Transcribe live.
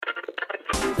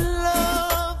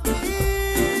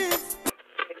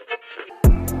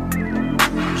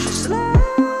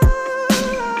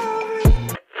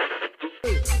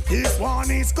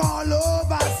It's called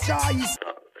Lover's Choice.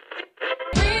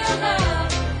 Real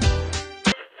love.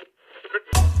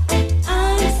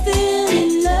 I'm still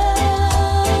in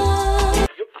love.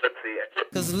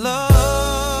 'Cause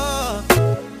love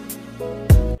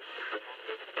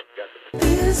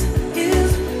This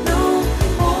is no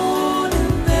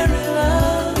ordinary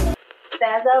love.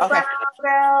 There's a brown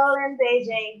girl in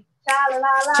Beijing. Cha la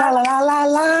la la. Cha la la la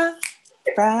la.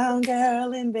 Brown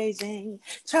girl in Beijing.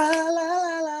 Cha la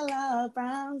la la la.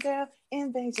 Brown girl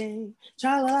in Beijing.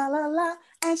 Cha la la la la.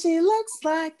 And she looks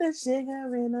like the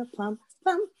sugar in a plum,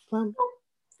 plum, plum.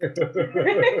 Y'all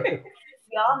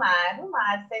mind? Who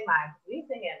mind? Say mind. We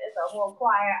singing. It's a whole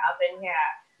choir up in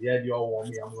here. Yeah, do y'all want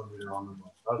me? I'm gonna be on the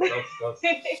phone. That's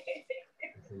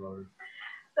hilarious.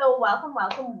 So welcome.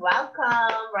 Rodney,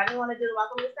 want to do the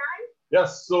welcome this time?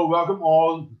 Yes, so welcome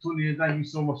all to tuning in. Thank you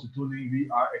so much for tuning in. We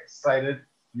are excited.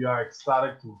 We are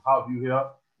ecstatic to have you here.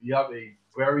 We have a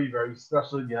very, very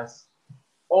special guest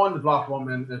on the platform.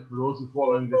 And for those who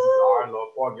following, this is R and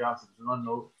Love podcast. If you don't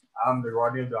know, I'm the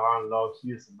Rodney of the R and Love. She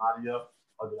is Nadia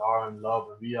of the R and Love.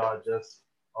 And we are just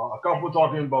a couple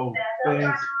talking about things.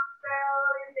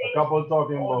 A couple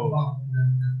talking about.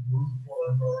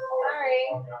 Sorry,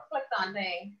 clicked on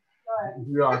thing. Go ahead.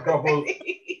 We are a couple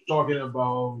talking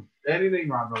about anything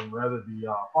random, whether it be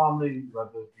family, whether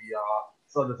it be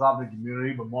the topic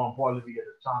community, but more importantly, we get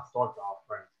a chance to talk to our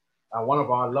friends. And one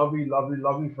of our lovely, lovely,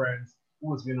 lovely friends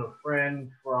who has been a friend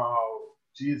for,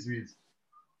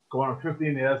 going on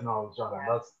 15 years now, John. Yeah.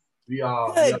 That's we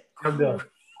are there.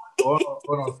 Going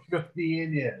on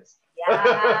 15 years.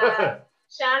 Yeah.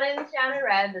 Shannon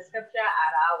read the scripture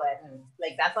at our wedding.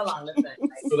 Like, that's a long listen.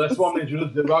 Like, So let's formally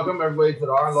introduce, welcome everybody to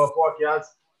the R and Love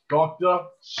podcast, Dr.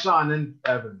 Shannon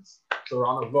Evans. So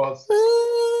round of applause.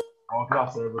 Round of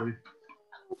applause, everybody.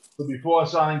 So before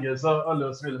Shannon gets a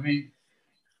little spiel, let me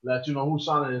let you know who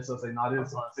Shannon is. So say Nadia,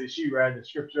 so I say she read the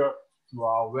scripture to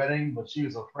our wedding, but she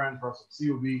is a friend for us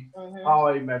from COB. How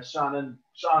I met Shannon.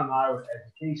 Shannon and I were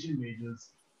education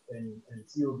majors in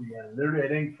COB, and literally I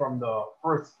think from the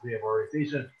first day of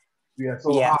orientation, we had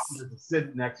so happy to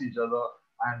sit next to each other,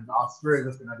 and our spirit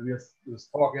just connected. We was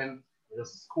talking, it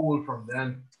was cool from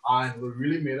then, and what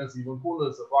really made us even cooler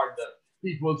is the fact that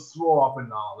people swore up and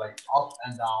down, like up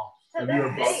and down.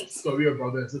 So we were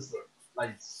brother and sister,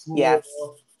 like swore. Yes.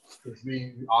 Because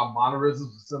our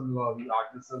mannerisms were similar, we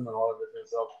acted similar, and all of this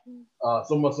stuff.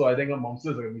 So much so I think amongst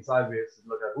us are gonna be sideways to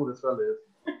look at who this fella is.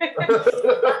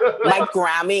 My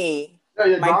Grammy.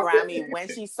 Yeah, My Grammy, when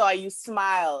she saw you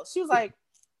smile, she was like,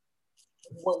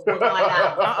 what's going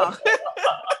on?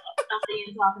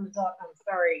 Something talking to talk. I'm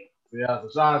sorry. Yeah, so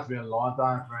Shannon's been a long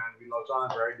time friend. We love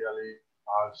Shannon very dearly.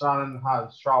 Shannon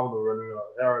has traveled already.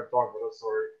 Eric talked about her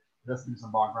story. Just do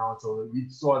some background. So we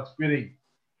saw it fitting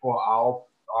for our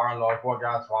Love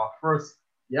podcast, for our first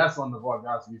guest on the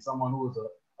podcast, to be someone who is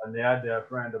a near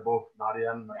friend of both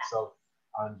Nadia and myself,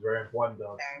 and very important to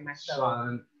us. Very much so.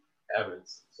 Shannon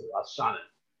Evans. So that's Shannon,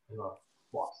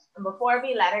 boss. And before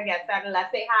we let her get started,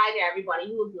 let's say hi to everybody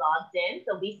who's logged in.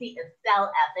 So we see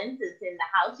Estelle Evans is in the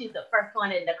house. She's the first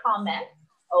one in the comments.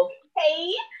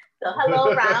 Okay. So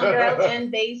hello, round girl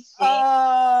in Beijing.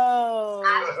 oh,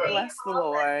 Ashley, bless the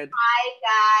Lord. Hi,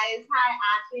 guys. Hi,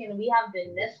 Ashley. And we have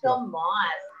Deniska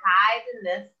Moss. Hi,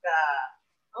 Deniska.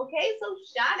 Okay, so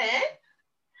Shannon,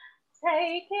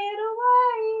 take it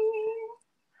away.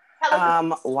 Tell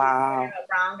us wow. a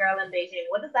brown girl in Beijing.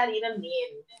 What does that even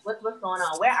mean? What's going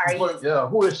on? Where are you? Yeah,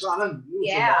 who is Shannon?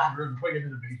 Yeah. Before you get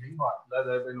into Beijing, but let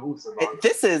everybody know who's the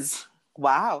This is,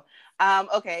 wow.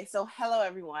 Okay, so hello,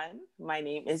 everyone. My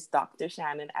name is Dr.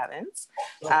 Shannon Evans.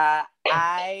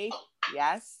 I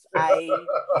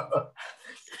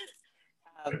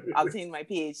obtained my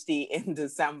PhD in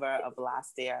December of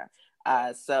last year.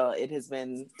 So it has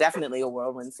been definitely a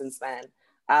whirlwind since then.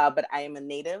 But I am a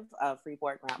native of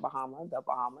Freeport, Grand Bahama, the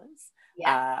Bahamas.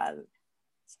 Yeah.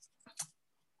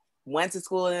 Went to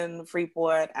school in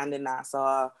Freeport and in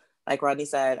Nassau. Like Rodney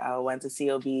said, I went to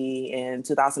COB in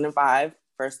 2005.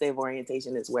 First day of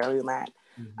orientation is where we met.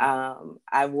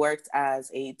 I've worked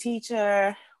as a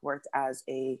teacher, worked as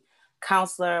a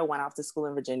counselor, went off to school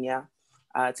in Virginia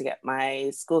to get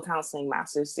my school counseling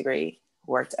master's degree,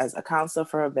 worked as a counselor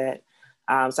for a bit.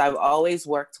 So I've always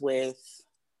worked with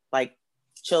like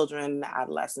children,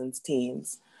 adolescents,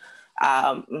 teens.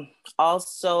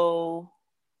 Also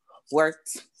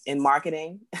worked in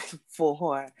marketing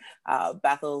for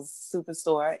Bethel's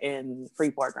Superstore in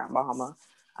Freeport, Grand Bahama.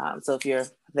 So if you're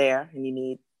there and you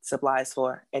need supplies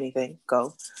for anything,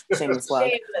 go. Shameless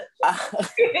plug.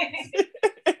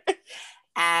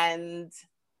 And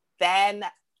then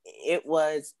it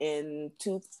was in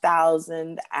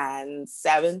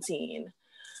 2017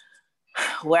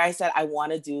 where I said I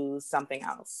want to do something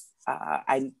else.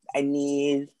 I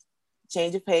need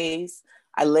change of pace.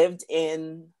 I lived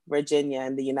in Virginia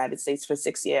in the United States for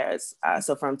 6 years.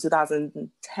 So from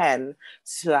 2010 to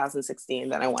 2016,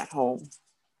 then I went home.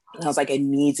 And I was like, I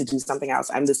need to do something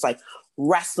else. I'm this like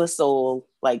restless soul.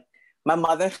 Like my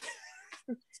mother,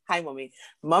 hi mommy.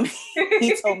 Mommy,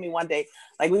 he told me one day,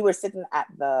 like we were sitting at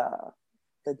the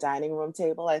dining room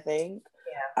table, I think.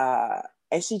 Yeah.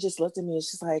 And she just looked at me and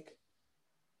she's like,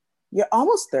 you're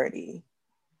almost 30.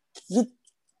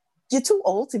 You're too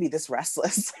old to be this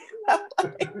restless. Like,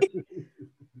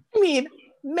 I mean,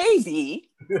 maybe,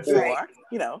 or,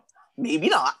 you know, maybe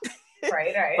not.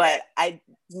 Right. But I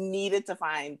needed to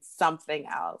find something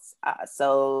else.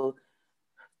 So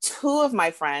two of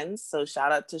my friends, so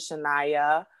shout out to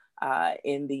Shania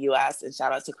in the US and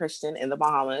shout out to Christian in the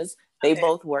Bahamas. They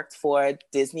both worked for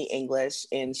Disney English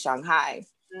in Shanghai,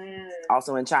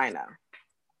 also in China.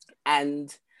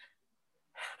 And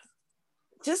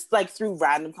just like through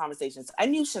random conversations, I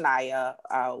knew Shania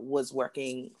was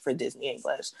working for Disney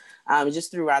English.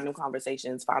 Just through random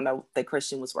conversations, found out that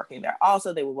Christian was working there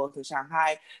also. They were both in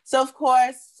Shanghai. So of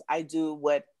course, I do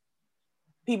what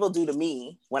people do to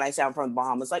me when I say I'm from the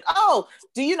Bahamas. Like, oh,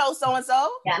 do you know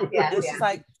so-and-so? Yeah. It's just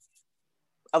like,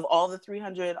 of all the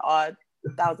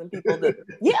 300,000 people that,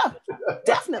 yeah,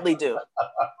 definitely do.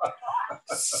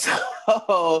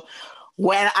 So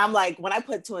when I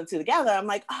put two and two together, I'm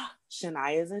like, oh,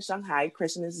 Shania is in Shanghai,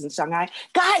 Christian is in Shanghai.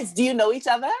 Guys, do you know each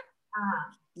other?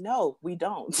 No, we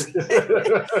don't.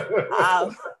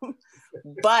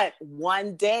 But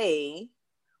one day,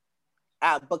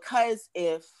 because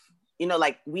if, you know,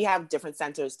 like we have different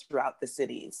centers throughout the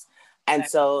cities. And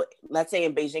so let's say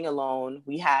in Beijing alone,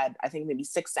 we had, I think maybe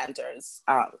 6 centers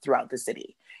throughout the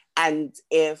city. And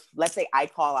if, let's say I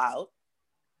call out,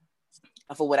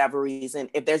 for whatever reason,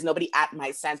 if there's nobody at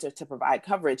my center to provide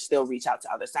coverage, they'll reach out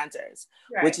to other centers,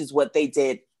 which is what they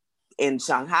did in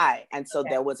Shanghai. And so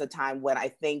there was a time when I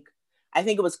think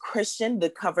it was Christian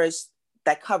that covered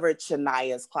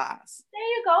Shania's class. There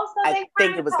you go. So I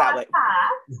think it was that way.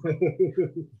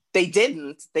 They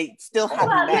didn't. They still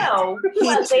hadn't met. No,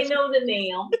 but they know the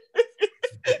name.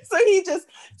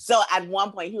 So at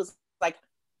one point he was like,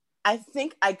 I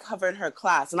think I covered her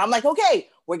class. And I'm like, okay,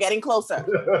 we're getting closer.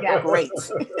 Yeah. Great.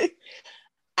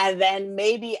 And then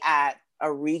maybe at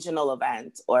a regional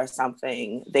event or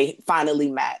something, they finally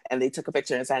met and they took a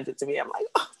picture and sent it to me. I'm like,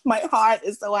 oh, my heart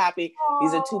is so happy.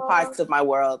 These are two parts of my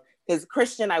world. Because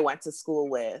Christian, I went to school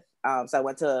with. So I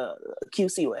went to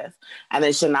QC with. And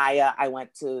then Shania, I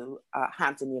went to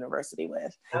Hampton University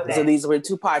with. Okay. So these were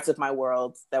two parts of my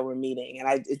world that were meeting.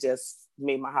 And it just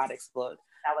made my heart explode.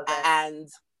 That was it. And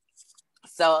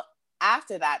so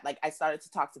after that, like I started to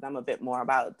talk to them a bit more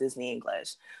about Disney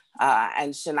English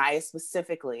and Shania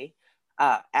specifically.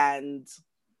 And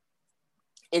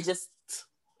it just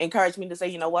encouraged me to say,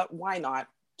 you know what, why not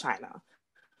China?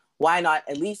 Why not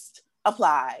at least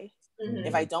apply? Mm-hmm.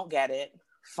 If I don't get it,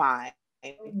 fine.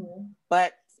 Mm-hmm.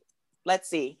 But let's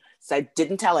see. So I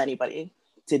didn't tell anybody,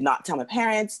 did not tell my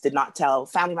parents, did not tell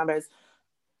family members,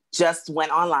 just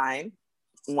went online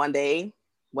one day,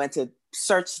 went to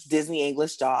search Disney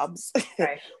English jobs,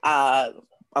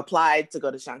 applied to go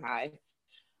to Shanghai,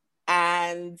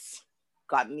 and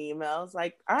got an email. I was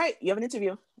like, all right, you have an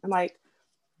interview. I'm like,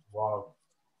 wow.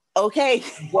 Okay.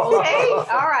 Okay,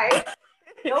 all right.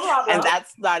 No problem. And that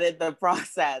started the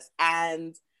process.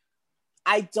 And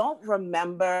I don't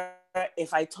remember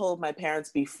if I told my parents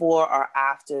before or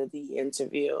after the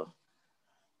interview.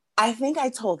 I think I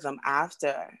told them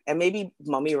after, and maybe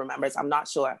mommy remembers, I'm not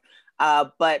sure.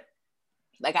 But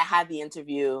like I had the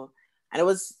interview and it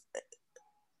was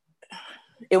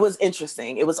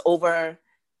interesting. It wasn't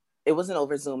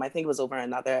over Zoom. I think it was over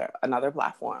another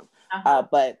platform.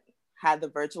 But had the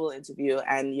virtual interview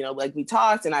and, you know, like we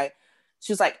talked and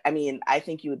she was like, I mean, I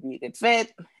think you would be a good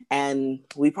fit and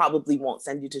we probably won't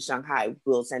send you to Shanghai.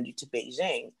 We'll send you to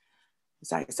Beijing.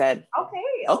 So I said,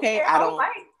 okay. I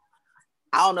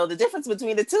don't know the difference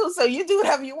between the two. So you do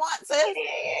whatever you want, sis.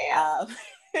 Yeah.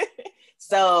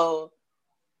 So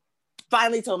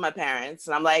finally told my parents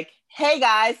and I'm like, hey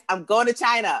guys, I'm going to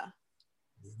China.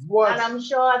 What? And I'm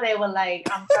sure they were like,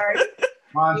 I'm sorry.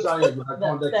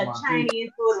 the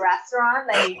Chinese food restaurant,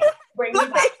 like, bring me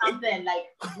back something. Like,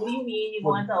 what do you mean you're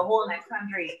going to a whole next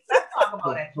country? Let's talk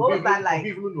about it. What was that like?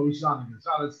 People who know Shannon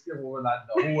skip over that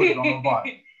the whole drama part.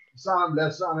 Shannon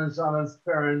bless Shannon's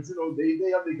parents, you know, they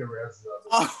have the careers.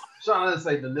 Shannon's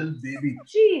like the little baby.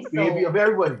 Jeez, baby of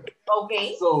everybody.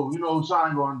 Okay. So, you know,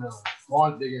 Shannon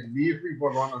they get leave free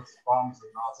for going to farms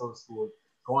and also school.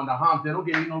 Going to Hampton,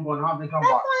 okay, you know, going to Hampton, come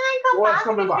back. That's fine, come back.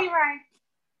 Coming back. Right.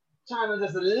 China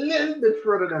just a little bit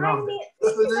further than I Hamden. mean-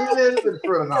 Just a little bit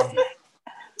further than Hamden.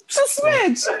 Just a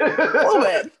smidge. A little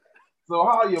bit. So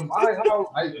how you,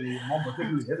 how I, mom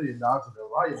particularly hit it in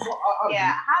Knoxville.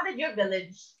 Yeah. How did your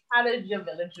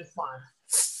village respond?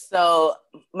 So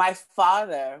my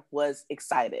father was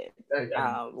excited.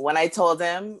 When I told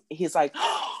him, he's like,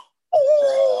 oh!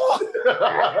 All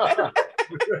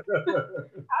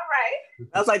right.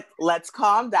 I was like, let's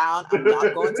calm down. I'm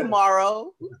not going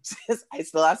tomorrow. I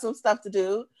still have some stuff to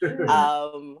do.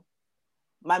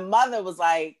 My mother was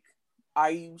like,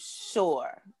 are you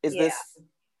sure?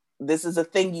 This is a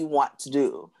thing you want to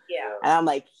do? Yeah. And I'm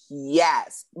like,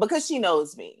 yes, because she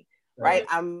knows me, right?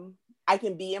 I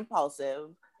can be impulsive.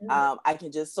 I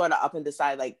can just sort of up and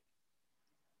decide, like,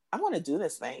 I want to do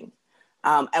this thing.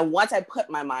 And once I put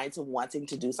my mind to wanting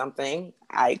to do something,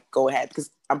 I go ahead, because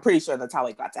I'm pretty sure that's how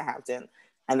I got to Hampton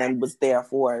and then was there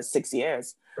for 6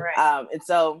 years. Right. And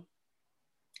so,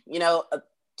 you know,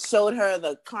 showed her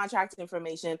the contract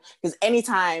information, because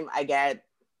anytime I get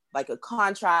like a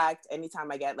contract,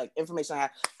 anytime I get like information,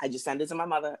 I just send it to my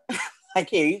mother. Like,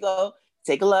 here you go,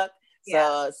 take a look. Yeah.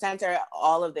 So sent her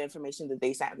all of the information that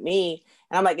they sent me.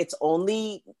 And I'm like, it's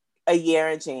only a year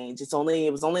and change. It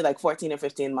was only like 14 or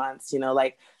 15 months, you know,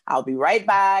 like I'll be right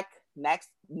back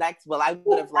next. Well, I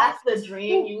would have left. That's the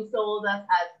dream you sold us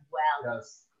as well.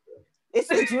 Yes. It's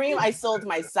the dream I sold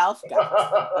myself,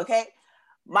 guys. Okay.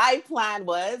 My plan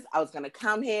was I was going to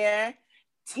come here,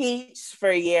 teach for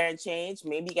a year and change,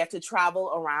 maybe get to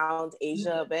travel around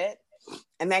Asia a bit,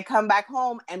 and then come back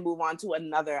home and move on to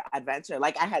another adventure.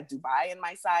 Like, I had Dubai in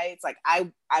my sights. Like,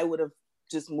 I would have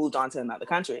just moved on to another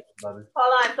country. Hold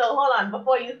on.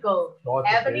 Before you go,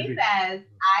 Ebony says,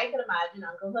 I can imagine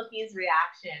Uncle Hookie's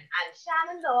reaction. And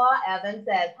Shenandoah Evan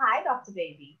says, hi, Dr.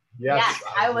 Baby. Yes,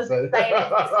 I was excited.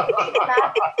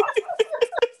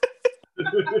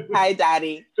 Hi,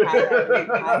 Daddy.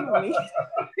 Hi, Mommy.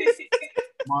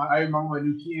 I remember when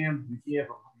you came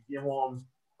home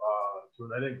to,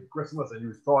 I think, Christmas, and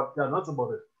you thought nuts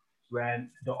about it.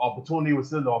 When the opportunity was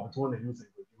still the opportunity,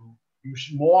 you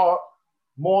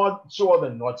more sure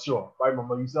than not sure. I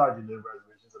remember you said you did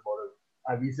reservations about it,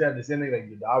 and we said the same thing. Like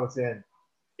your dad was saying,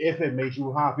 if it makes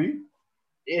you happy,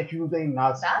 if you think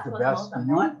that's the best for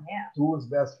you, do what's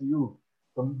best for you.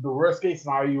 The worst case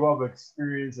scenario, you have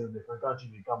experience in a different country,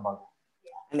 you come back.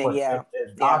 And then,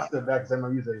 if that's the best, I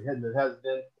remember you said hitting the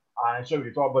hesitant. I'm sure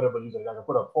we talk about it, but you said I can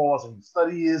put a pause and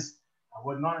studies and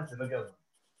whatnot. And look at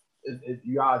it.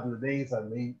 You gotta do the things that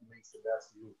makes the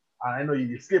best for you. And I know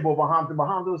you skip over Hampton, but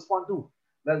Hampton was fun too.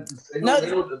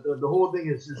 The whole thing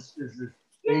is just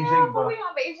Beijing, but we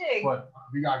on Beijing. But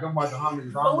we gotta come back to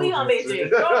Hampton. But we on Beijing.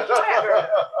 Go ahead, girl.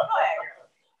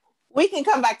 We can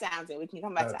come back to Hampton.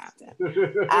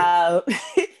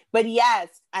 But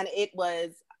yes, and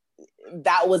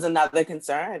that was another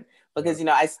concern, because, you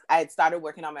know, I had started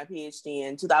working on my PhD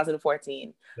in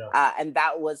 2014. And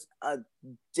that was a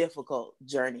difficult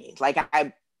journey. Like,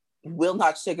 I will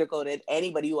not sugarcoat it.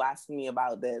 Anybody who asked me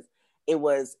about this, it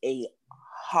was a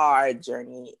hard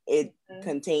journey. It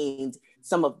contained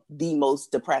some of the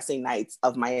most depressing nights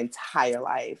of my entire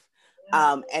life.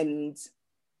 And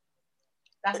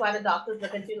that's why the doctors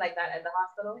look at you like that at the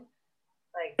hospital.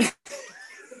 Like,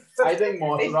 I think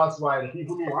most of that's why the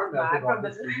people who aren't medical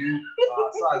doctors, you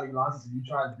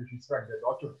try to disrespect their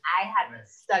doctor. I had to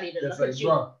study to look at you.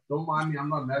 Bro, don't mind me, I'm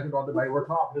not a medical doctor, but I work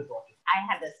hard for this doctor. I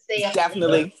had to stay up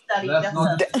Definitely. Study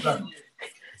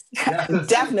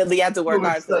Definitely had to work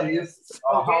hard.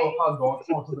 How dogs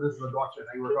want to this is a doctor, and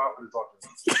I work hard for this doctor.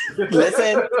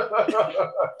 Listen,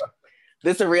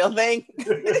 this a real thing.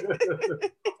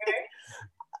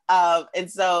 And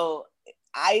so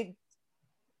I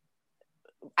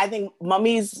think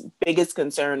Mummy's biggest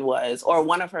concern was, or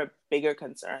one of her bigger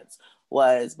concerns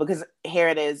was, because here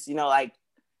it is, you know, like,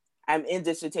 I'm in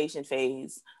dissertation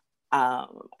phase,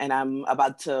 and I'm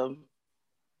about to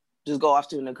just go off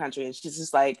to a new country, and she's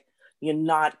just like, you're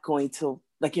not going to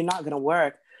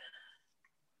work.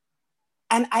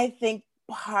 And I think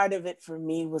part of it for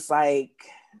me was like,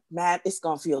 man, it's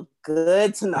gonna feel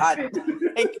good to not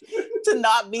to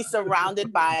not be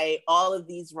surrounded by all of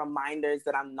these reminders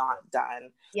that I'm not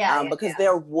done. Because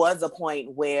there was a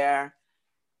point where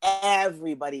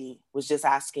everybody was just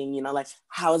asking, you know, like,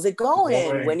 how's it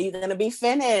going? When are you gonna be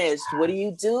finished? What are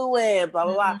you doing? Blah,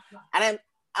 blah, blah. And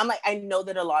I'm like, I know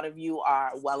that a lot of you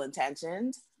are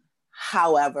well-intentioned.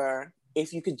 However,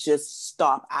 if you could just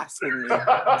stop asking me,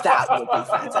 that would be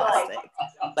fantastic.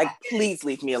 Like, please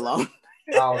leave me alone.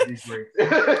 That would be great.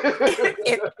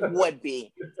 It would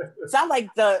be. So I'm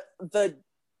like, the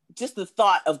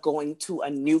thought of going to a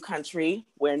new country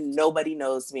where nobody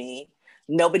knows me,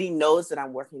 Nobody knows that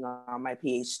I'm working on my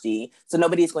PhD, so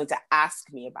nobody's going to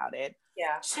ask me about it.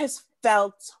 Yeah. Just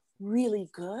felt really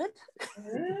good.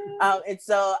 And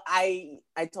so I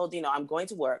told, I'm going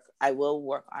to work. I will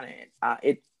work on it.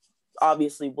 It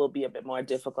obviously will be a bit more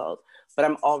difficult, but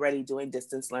I'm already doing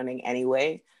distance learning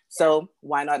anyway. So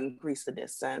why not increase the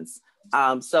distance?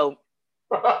 So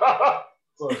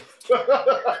Sorry.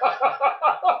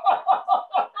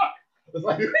 It's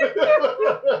like,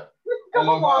 Come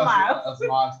on, Miles. That's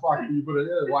my spark. You put it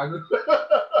in. Why not?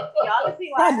 Y'all can see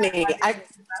why. Rodney,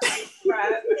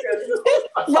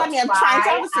 Rodney, I'm trying to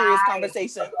have a serious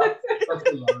conversation. That's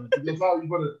hilarious. That's how you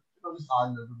put it. Just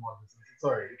on everyone.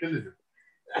 Sorry, continue.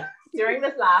 During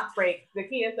this last break,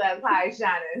 Zakia says, "Hi,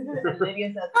 Shannon." And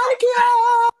Lydia says,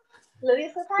 Hi,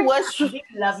 Lydia says, "Hi, What's Shannon.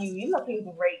 We love you. You're looking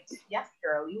great." Yes,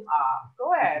 girl, you are.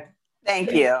 Go ahead.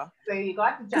 Thank you. So you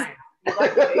got to China. You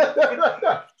got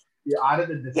to You added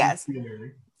the distance Yes.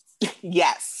 feeling.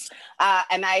 Yes.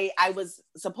 And I was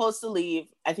supposed to leave,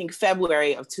 I think,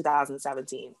 February of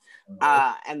 2017.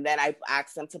 And then I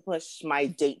asked them to push my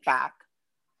date back.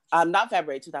 Not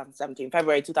February 2017,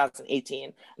 February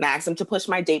 2018. And I asked them to push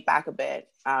my date back a bit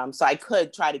so I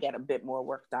could try to get a bit more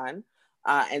work done.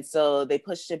 And so they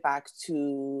pushed it back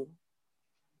to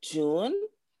June,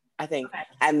 I think. Okay.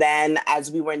 And then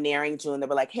as we were nearing June, they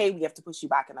were like, hey, we have to push you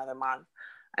back another month.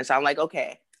 And so I'm like,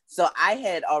 okay. So I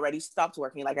had already stopped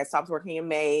working. Like I stopped working in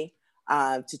May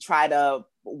to try to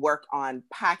work on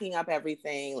packing up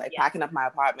everything, like packing up my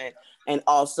apartment, and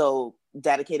also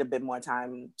dedicate a bit more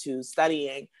time to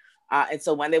studying. And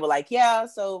so when they were like, yeah,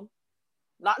 so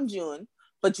not in June,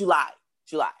 but July.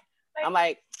 I'm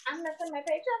like, I'm missing my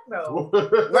paycheck, bro.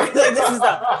 right, like this is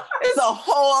a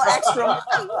whole extra month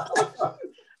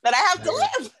that I have to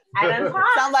live. And I'm hot.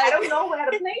 So I'm like, I don't know where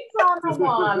the plates are no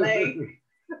more.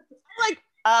 Like,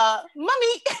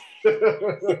 mommy,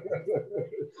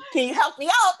 can you help me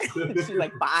out? She's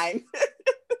like, fine.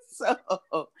 So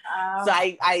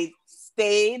I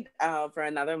stayed for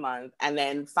another month, and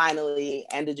then finally,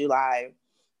 end of July,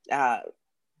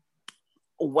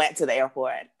 went to the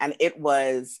airport, and it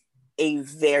was a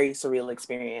very surreal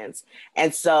experience.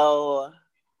 And so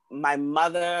my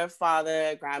mother,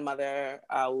 father, grandmother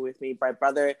were with me. My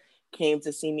brother came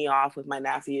to see me off with my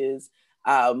nephews.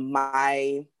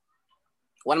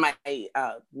 One of my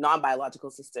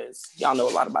non-biological sisters, y'all know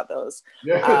a lot about those,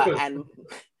 and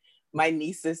my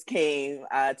nieces came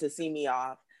to see me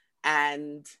off,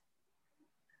 and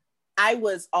I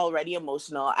was already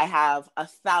emotional. I have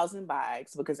 1,000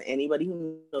 bags because anybody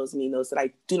who knows me knows that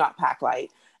I do not pack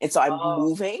light. And so I'm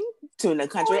moving to a new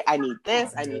country. I need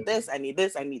this, I need this, I need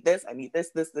this, I need this, I need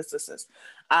this.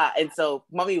 And so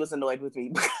mommy was annoyed with me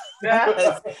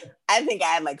because I think I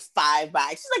had like 5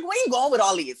 bags. She's like, where you going with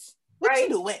all these? What you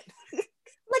doing?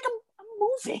 Like, I'm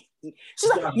moving. She's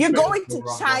like, you're going to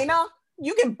China?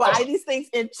 You can buy these things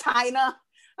in China?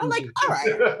 I'm like, all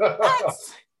right,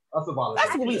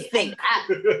 that's what we think.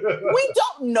 We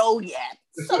don't know yet.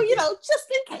 So,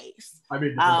 just in case. I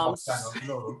mean, no.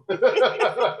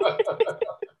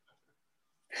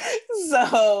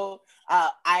 So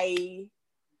I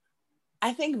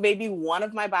think maybe one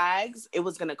of my bags, it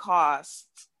was going to cost,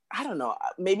 I don't know,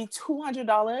 maybe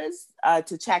 $200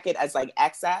 to check it as like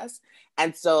excess.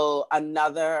 And so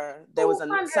there was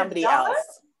somebody else.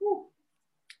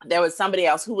 There was somebody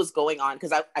else who was going on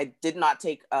because I did not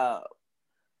take,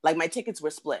 like my tickets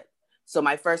were split. So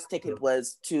my first ticket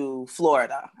was to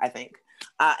Florida, I think.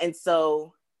 And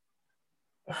so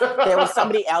there was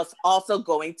somebody else also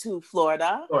going to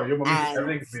Florida. Sorry, your mom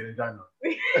everything's made in China.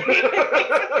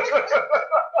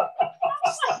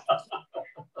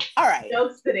 All right.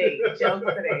 Jokes today. Go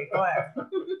ahead.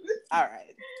 All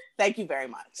right. Thank you very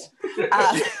much.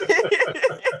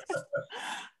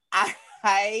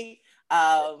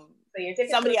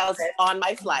 Somebody else on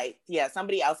my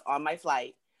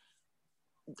flight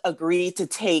agreed to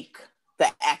take the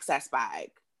excess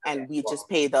bag, and we just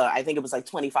paid I think it was like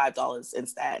 $25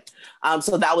 instead.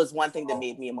 So that was one thing that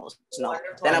made me emotional.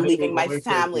 Then I'm leaving my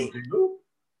family.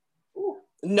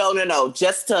 No,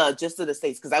 just to the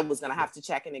States, because I was gonna have to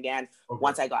check in again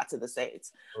once I got to the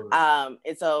States.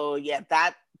 And so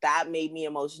that made me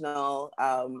emotional.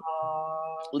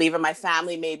 Leaving my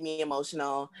family made me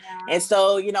emotional. And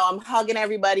so, I'm hugging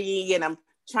everybody and I'm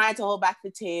trying to hold back the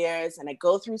tears, and I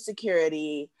go through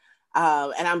security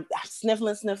and I'm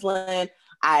sniffling.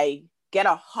 I get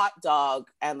a hot dog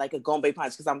and like a gombe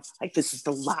punch because I'm like, this is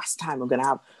the last time I'm gonna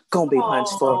have gombe punch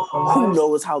for who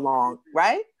knows how long,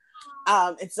 right?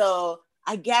 And so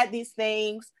I get these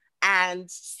things, and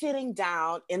sitting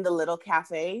down in the little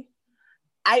cafe,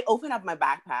 I open up my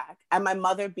backpack, and my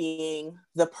mother, being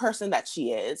the person that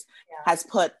she is, has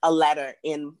put a letter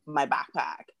in my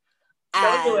backpack.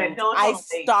 Don't do it. Don't I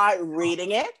start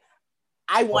reading it.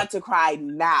 I want to cry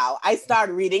now. I start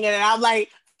reading it, and I'm like,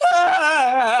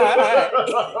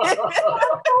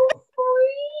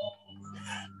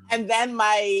 and then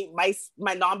my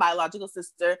non-biological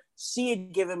sister, she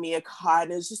had given me a card,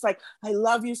 and it's just like, I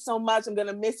love you so much. I'm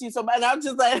gonna miss you so much. And I'm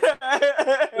just like, The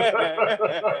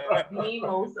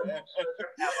most emotional trip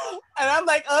ever. and I'm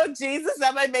like, oh Jesus,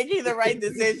 am I making the right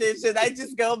decision? Should I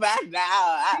just go back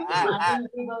now?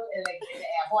 People in like in the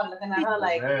airport looking at her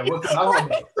like, Man, what can I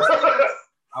do?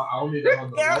 I don't need that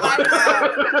on Here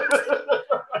the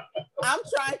I'm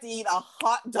trying to eat a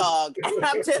hot dog, and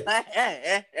I'm just like,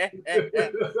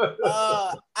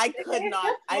 I could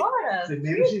not. So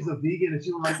maybe she's a vegan and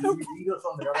she don't like to eat or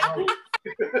something. I don't know.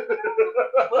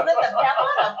 was it the pepper?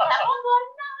 The pepper one?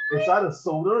 Is that a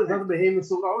soda? Is that the Bahamian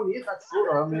soda? I don't need that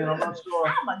soda. I mean, I'm not sure.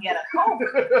 I'm gonna get a Coke.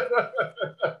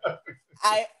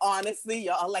 I honestly,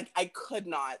 y'all, like, I could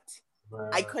not Man.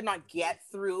 get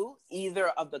through either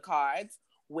of the cards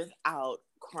without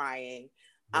crying.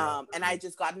 And I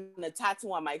just gotten a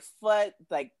tattoo on my foot,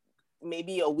 like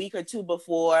maybe a week or two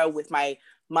before, with my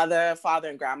mother, father,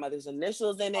 and grandmother's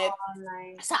initials in it. Oh,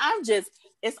 nice. So I'm just,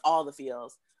 it's all the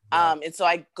feels. And so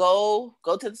I go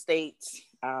to the States,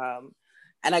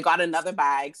 and I got another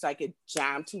bag so I could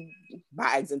jam 2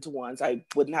 bags into one, so I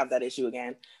wouldn't have that issue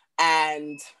again.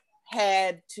 And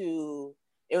head to,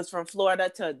 it was from Florida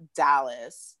to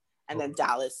Dallas, and then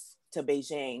Dallas to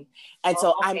Beijing. And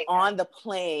so I'm on the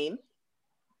plane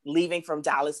leaving from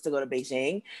Dallas to go to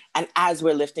Beijing. And as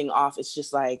we're lifting off, it's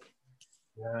just like,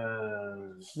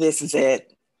 this is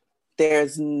it.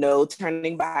 There's no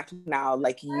turning back now.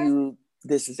 Like,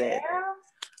 this is it.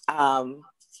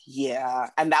 Yeah.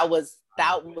 And that was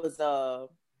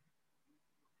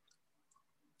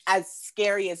as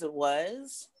scary as it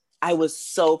was, I was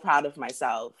so proud of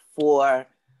myself for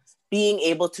being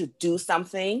able to do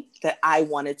something that I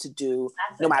wanted to do,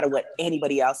 no matter what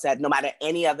anybody else said, no matter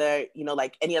any other,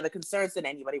 like any other concerns that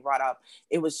anybody brought up.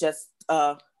 It was just,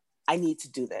 I need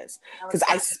to do this. Because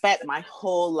I spent my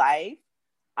whole life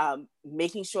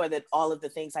making sure that all of the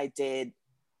things I did,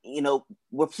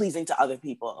 were pleasing to other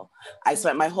people. I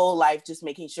spent my whole life just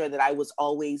making sure that I was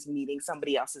always meeting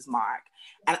somebody else's mark.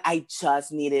 And I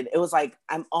just needed, it was like,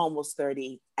 I'm almost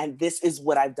 30, and this is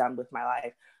what I've done with my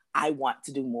life. I want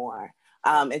to do more.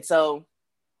 And so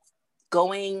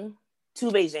going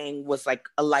to Beijing was like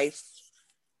a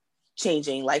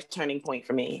life-changing, life-turning point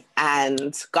for me.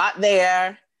 And got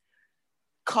there,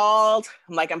 called,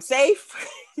 I'm like, I'm safe.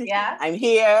 Yeah. I'm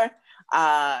here,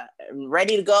 I'm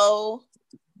ready to go,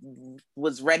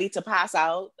 was ready to pass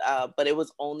out, but it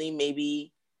was only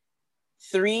maybe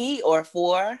 3 or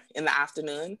 4 in the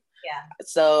afternoon. Yeah.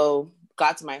 So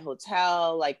got to my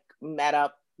hotel, like met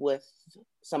up with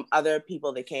some other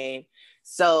people that came.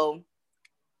 So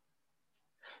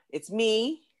it's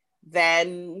me,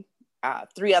 then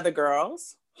 3 other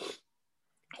girls.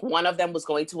 One of them was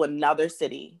going to another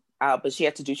city, but she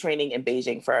had to do training in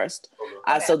Beijing first.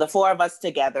 So the 4 of us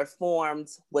together formed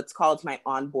what's called my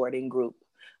onboarding group.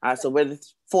 So the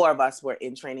 4 of us were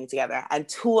in training together, and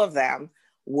 2 of them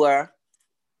were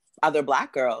other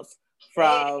Black girls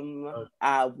from,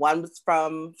 one was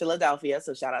from Philadelphia,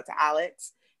 so shout out to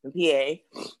Alex in PA,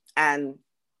 and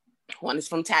one is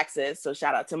from Texas, so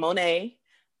shout out to Monet,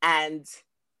 and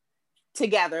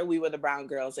together we were the brown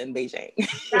girls in Beijing.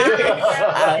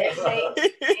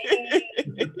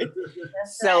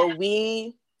 So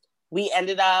we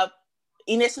ended up,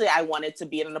 initially I wanted to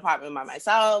be in an apartment by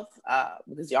myself,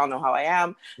 because y'all know how I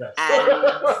am. Yes. And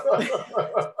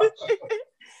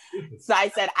so I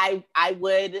said I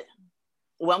would,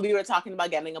 when we were talking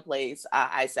about getting a place,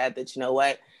 I said that, you know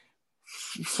what,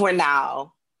 for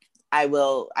now, I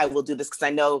will do this, because I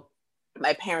know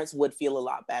my parents would feel a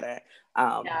lot better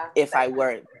if I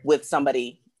were with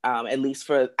somebody, at least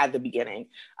at the beginning.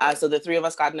 So the 3 of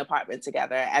us got an apartment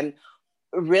together, and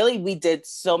really we did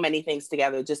so many things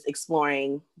together, just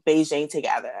exploring Beijing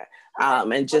together,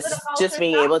 and just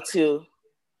being able to,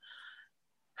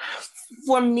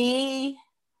 for me,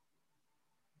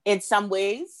 in some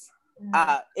ways,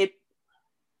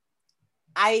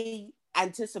 I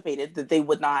anticipated that they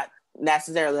would not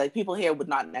necessarily, like, people here would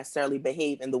not necessarily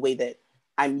behave in the way that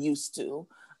I'm used to.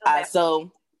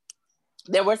 So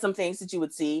there were some things that you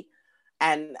would see,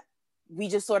 and we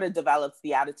just sort of developed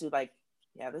the attitude like,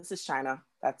 yeah, this is China.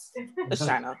 That's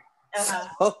China.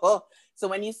 So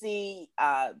when you see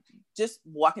just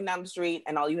walking down the street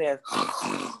and all you hear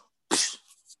is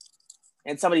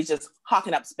and somebody's just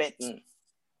hawking up spit, and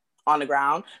on the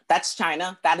ground. That's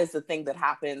China. That is the thing that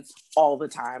happens all the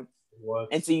time. What?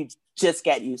 And so you just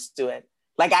get used to it.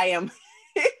 Like I am,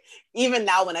 even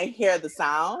now when I hear the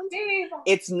sound,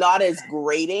 it's not as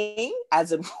grating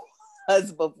as it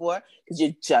was before because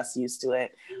you're just used to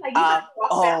it. Like, you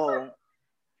gotta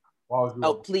walk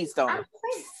Oh, please don't. backwards.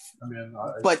 I mean,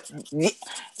 But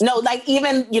no, like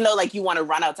even, like you want to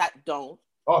run outside, don't.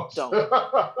 Don't.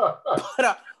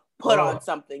 Put on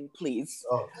something, please.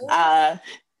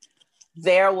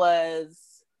 There was,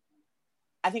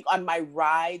 I think on my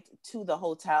ride to the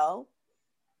hotel,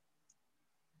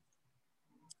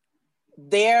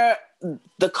 the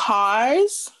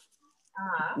cars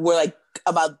were like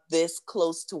about this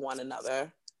close to one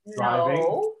another.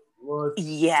 No. What?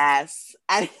 Yes.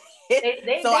 And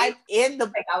I'm in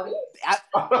the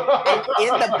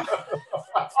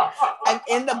I'm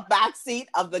in the back seat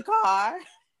of the car.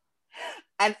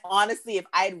 And honestly, if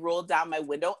I had rolled down my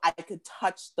window, I could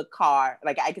touch the car.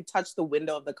 Like I could touch the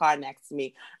window of the car next to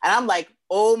me. And I'm like,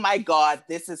 oh my God,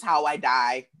 this is how I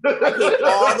die. I came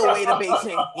all the way to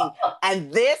Beijing.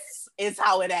 And this is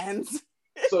how it ends.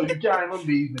 So you can't even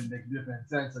be even make different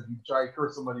sense if you try to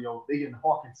curse somebody out, they can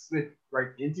hawk and spit right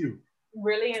into you.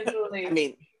 Really and truly. I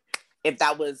mean, if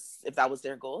that was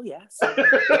their goal, yes. It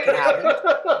could happen.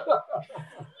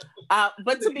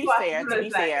 But to be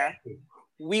fair,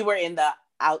 we were in the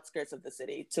outskirts of the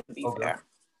city, to be fair.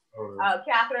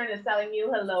 Catherine is telling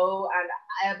you hello, and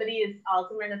Ebony is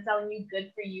also telling you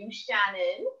good for you,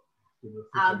 Shannon.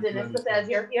 Deniska says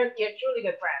you're truly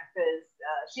good friends because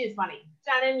she is funny.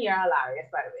 Shannon, you're hilarious,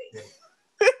 by the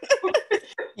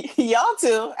way. Y'all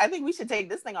too. I think we should take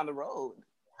this thing on the road.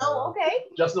 Oh, okay.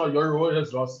 Just not your road,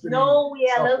 just lost. No,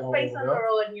 yeah, little space on the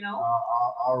road,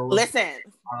 Our road,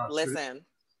 listen.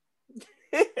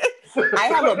 I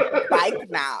have a bike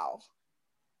now.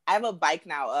 You have a bike?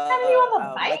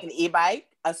 Like an e-bike,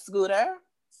 a scooter.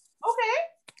 Okay.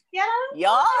 Yeah.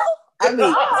 Y'all, I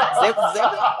mean, zip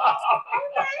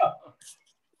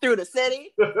through the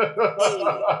city. Hey.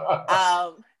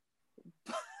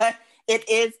 But it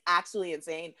is actually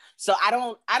insane. So I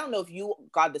don't know if you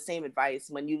got the same advice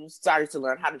when you started to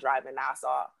learn how to drive in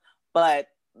Nassau, but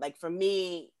like for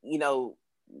me,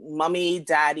 mommy,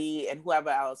 daddy, and whoever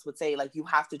else would say like you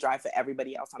have to drive for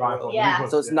everybody else on the road. Yeah.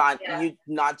 So it's you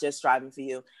not just driving for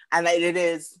you, and it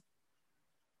is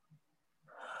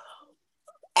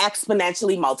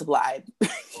exponentially multiplied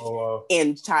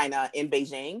in China, in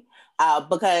Beijing,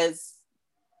 because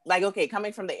like, okay,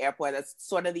 coming from the airport, that's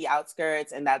sort of the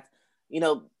outskirts, and that's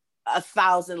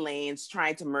 1,000 lanes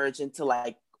trying to merge into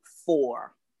like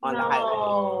 4 on the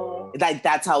highway. Like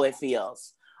that's how it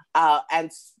feels.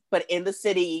 But in the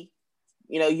city,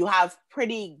 you have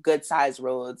pretty good sized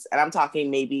roads, and I'm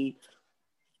talking maybe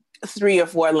 3 or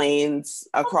 4 lanes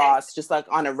across, just like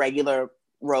on a regular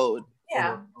road.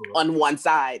 Yeah. On one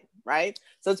side, right?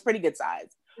 So it's pretty good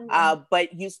size. Mm-hmm.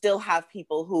 But you still have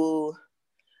people who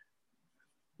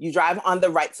you drive on the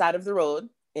right side of the road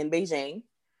in Beijing.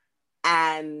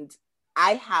 And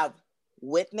I have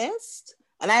witnessed,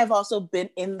 and I have also been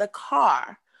in the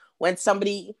car when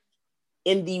somebody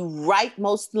in the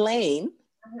rightmost lane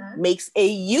makes a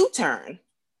U-turn.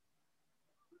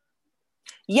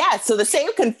 Yeah, so the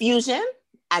same confusion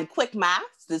and quick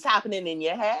maths is happening in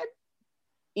your head.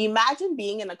 Imagine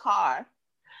being in a car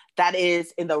that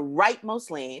is in the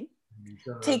rightmost lane,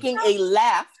 taking a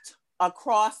left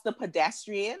across the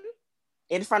pedestrian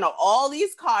in front of all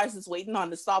these cars that's waiting on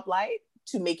the stoplight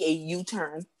to make a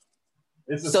U-turn.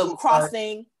 So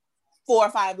crossing 4 or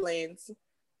 5 lanes.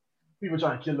 People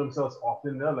trying to kill themselves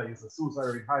often. They're like, it's a suicide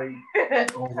rate high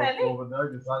over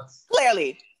there.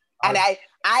 Clearly. And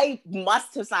I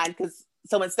must have signed, because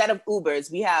so instead of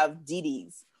Ubers, we have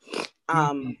DDs.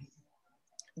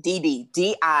 DD,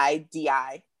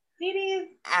 D-I-D-I. DDs.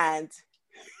 And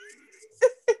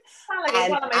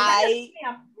and I...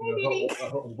 Didi.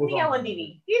 We got one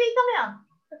Didi. Didi, come here.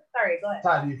 Sorry, go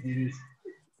ahead.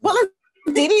 Well,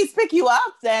 if DDs pick you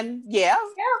up, then yeah.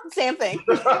 Same thing.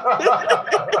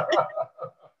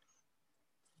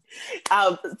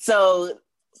 So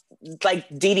like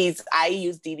DDs, I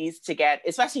use DDs to get,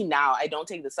 especially now, I don't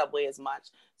take the subway as much.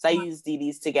 So I use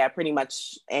DDs to get pretty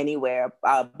much anywhere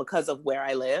because of where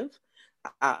I live.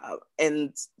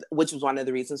 And which was one of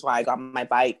the reasons why I got my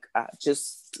bike.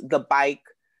 Just the bike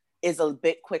is a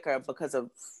bit quicker because of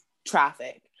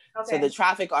traffic. Okay. So the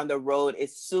traffic on the road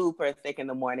is super thick in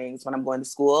the mornings when I'm going to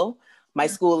school. My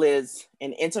school is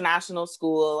an international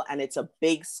school and it's a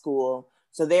big school.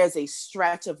 So there's a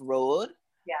stretch of road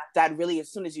that really, as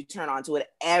soon as you turn onto it,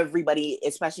 everybody,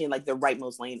 especially in like the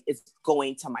rightmost lane, is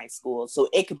going to my school. So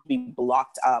it could be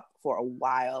blocked up for a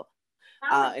while.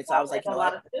 And so I was like, you know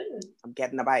what? I'm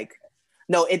getting a bike.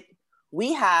 No,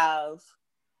 we have,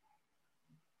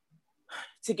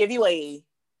 to give you a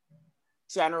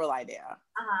general idea,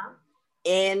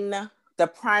 in the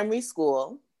primary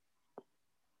school,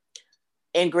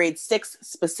 in grade 6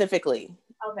 specifically,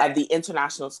 of the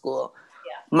international school,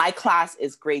 my class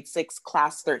is grade 6,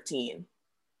 class 13,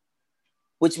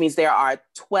 which means there are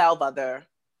 12 other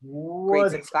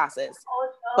grade 6 classes,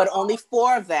 but only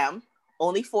four of them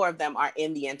are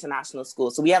in the international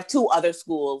school. So we have 2 other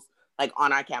schools like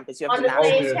on our campus. You have the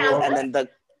national school and then the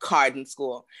Carden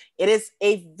school. It is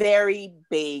a very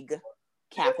big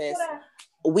campus.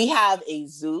 We have a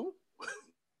zoo.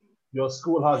 Your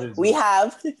school has a zoo. We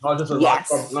have not just a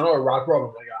rock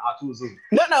problem, like an actual zoo.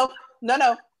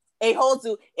 No. A whole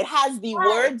zoo. It has the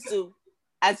word zoo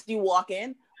as you walk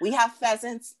in. We have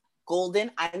pheasants,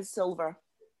 golden and silver.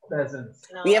 Pheasants.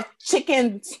 No. We have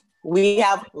chickens. We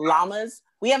have llamas.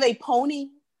 We have a pony.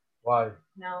 Why?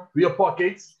 No. We have pot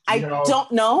cakes. I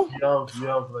don't know. We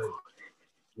have like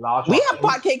large. We have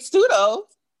pot cakes too, though.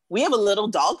 We have a little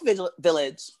dog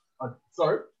village.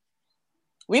 Sorry?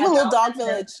 We have a little dog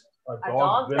village. A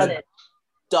dog village.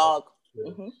 Dog.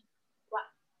 Yeah. Mm-hmm.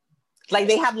 Like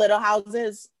they have little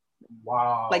houses.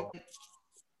 Wow. Like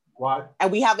what?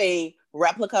 And we have a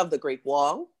replica of the Great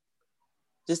Wall,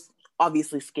 just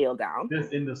obviously scaled down. This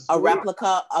in the school? A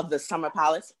replica of the Summer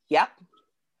Palace. Yep.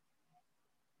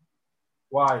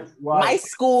 Why? My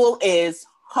school is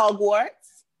Hogwarts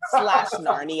 /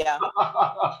 Narnia.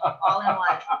 All in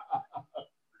one.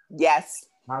 Yes.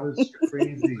 That is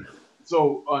crazy.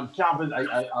 So on campus, I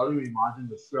don't even imagine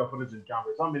the square footage in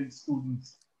campus. How many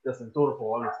students just in total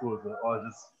for all the schools? Or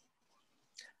just...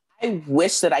 I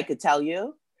wish that I could tell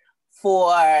you.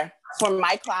 For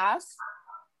my class,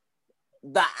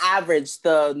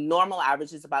 the normal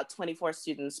average is about 24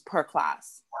 students per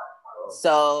class.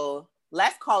 So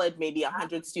let's call it maybe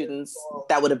 100 students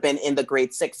that would have been in the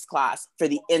grade 6 class for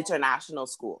the international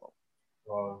school.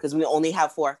 Because we only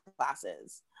have 4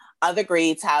 classes. Other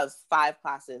grades have 5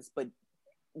 classes, but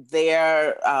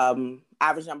their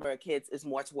average number of kids is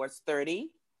more towards 30.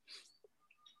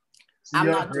 So I'm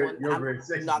not going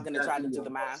to try to do the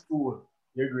math. School.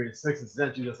 Your grade 6 is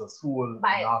essentially just a school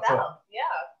by itself. Yeah.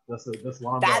 That's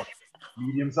one of the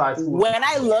medium-sized schools. When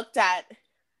I looked at,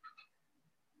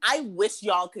 I wish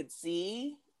y'all could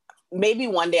see. Maybe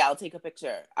one day I'll take a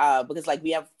picture because like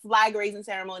we have flag raising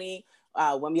ceremony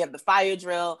when we have the fire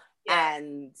drill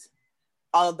and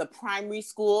all of the primary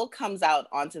school comes out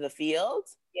onto the field.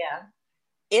 Yeah.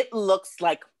 It looks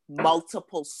like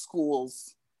multiple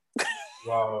schools.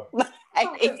 Wow.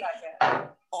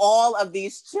 All of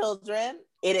these children,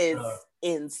 it is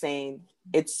insane.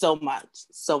 It's so much.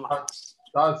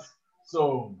 That's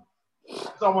so.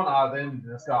 Someone asked in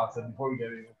this class, and before we get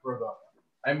any further,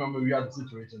 I remember we had a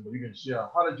situation, but you can share.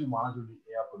 How did you manage with the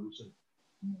air pollution?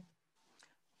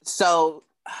 So,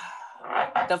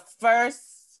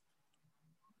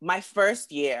 my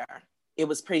first year, it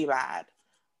was pretty bad.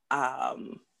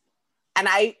 And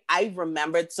I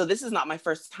remembered, so this is not my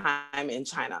first time in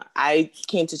China. I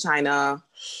came to China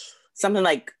something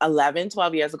like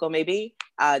 12 years ago, maybe,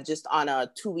 just on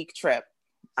a 2-week trip.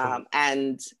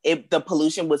 And the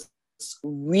pollution was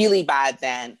really bad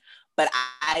then, but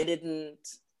I didn't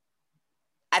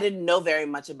know very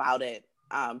much about it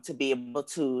to be able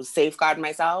to safeguard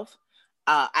myself.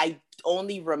 I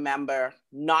only remember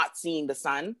not seeing the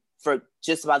sun for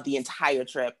just about the entire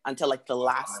trip until like the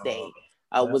last day.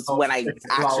 Was when I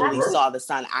actually saw the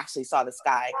sun, actually saw the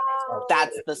sky.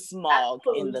 That's the smog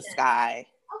in the sky.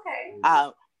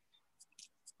 Okay.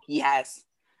 Yes.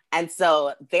 And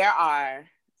so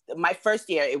my first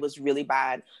year, it was really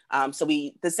bad. So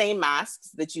the same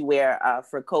masks that you wear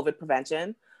for COVID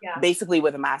prevention, basically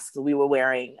were the masks we were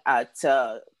wearing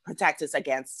to protect us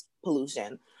against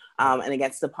pollution and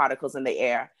against the particles in the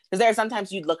air. Because there are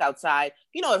sometimes you'd look outside,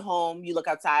 at home, you look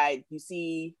outside, you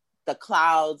see the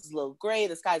clouds a little gray,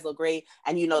 the sky's a little gray,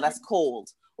 and that's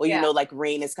cold, or like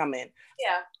rain is coming.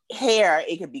 Yeah. Here,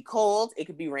 it could be cold, it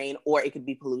could be rain, or it could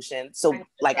be pollution. So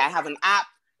like I have an app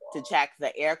to check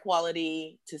the air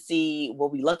quality, to see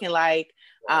what we looking like.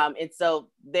 And so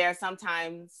there are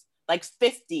sometimes like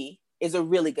 50 is a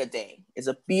really good day. It's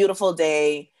a beautiful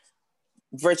day,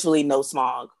 virtually no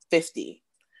smog, 50.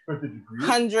 50 degrees?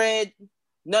 100,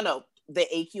 no, the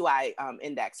AQI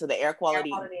index, so the air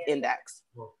quality index.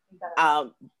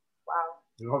 Wow.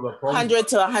 100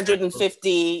 to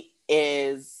 150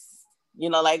 is,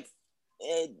 like,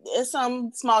 it's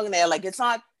some smog in there. Like, it's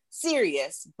not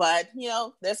serious, but,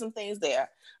 there's some things there.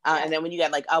 And then when you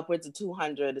get, like, upwards of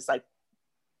 200, it's like,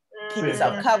 keep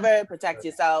yourself covered, protect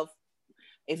yourself.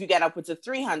 if you get upwards of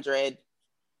 300,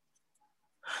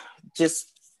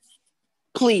 just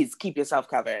please keep yourself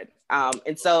covered.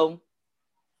 And so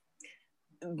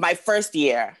my first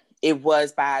year, it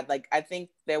was bad. Like, I think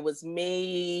there was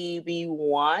maybe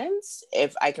once,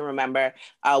 if I can remember,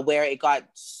 where it got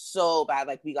so bad.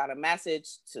 Like, we got a message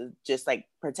to just like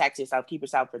protect yourself, keep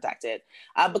yourself protected.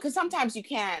 Because sometimes you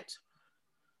can't,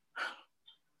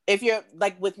 if you're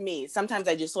like with me, sometimes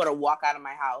I just sort of walk out of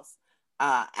my house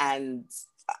and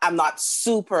I'm not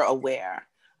super aware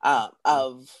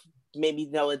of maybe,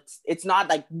 no, it's not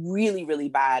like really, really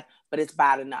bad, but it's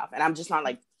bad enough. And I'm just not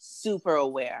like super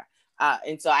aware.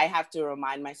 And so I have to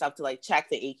remind myself to like check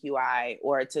the AQI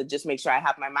or to just make sure I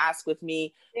have my mask with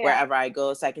me wherever I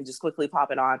go so I can just quickly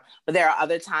pop it on. But there are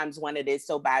other times when it is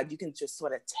so bad, you can just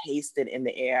sort of taste it in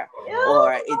the air.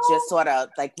 Or it just sort of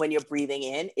like when you're breathing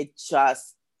in, it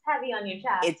just... heavy on your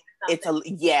chest. It's a,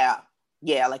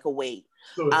 yeah, like a weight.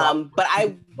 So but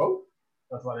I... Both?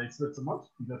 That's why they split so much?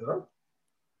 Because of that?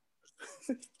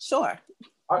 Sure.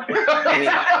 We're trying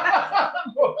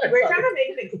to make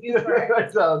an excuse for it.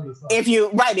 If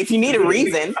you need a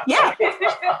reason, yeah.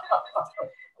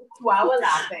 While we're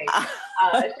laughing,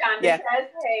 Shonda says,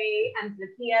 hey, and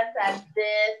Zakia says,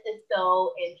 this is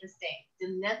so interesting.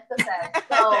 Deniska says,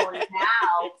 so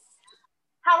now,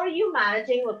 how are you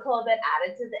managing with COVID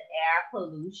added to the air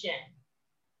pollution?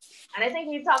 And I think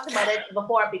we've talked about it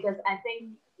before because I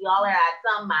think y'all are at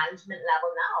some management level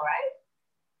now, right?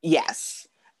 Yes.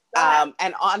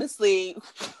 And honestly,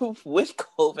 with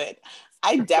COVID,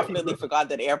 I definitely forgot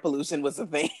that air pollution was a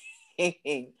thing.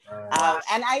 And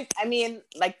I mean,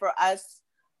 like for us,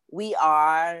 we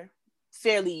are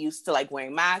fairly used to like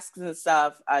wearing masks and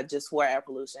stuff just for air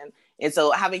pollution. And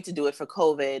so having to do it for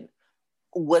COVID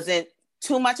wasn't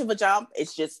too much of a jump.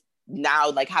 It's just now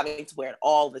like having to wear it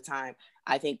all the time,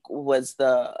 I think was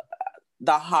the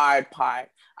hard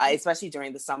part, especially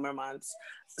during the summer months.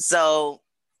 So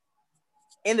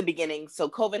in the beginning, so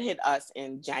COVID hit us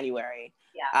in January.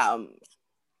 Yeah.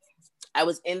 I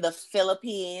was in the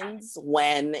Philippines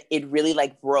when it really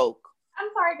like broke. I'm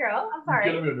sorry, girl. I'm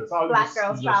sorry. Black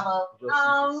girls travel.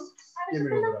 I was just in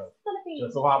the Philippines.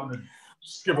 Just so happened to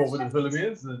skip over the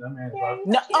Philippines. And, I mean,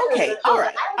 no, okay, all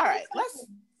right.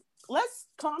 Let's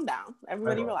calm down.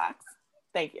 Everybody relax.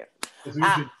 Thank you.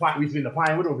 We've seen the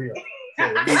Pinewood over here.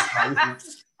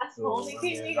 That's the only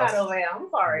thing we got over here. I'm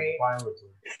sorry.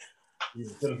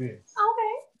 Philippines.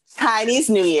 Okay. Chinese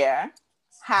New Year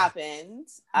happened.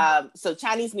 So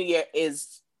Chinese New Year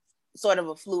is sort of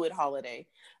a fluid holiday.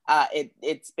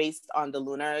 It's based on the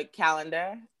lunar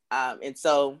calendar. And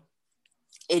so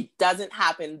it doesn't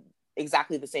happen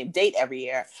exactly the same date every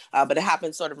year, but it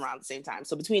happens sort of around the same time.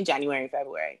 So between January and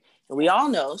February. And we all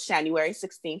know January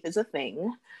 16th is a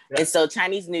thing. Yeah. And so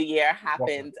Chinese New Year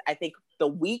happened, I think, the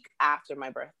week after my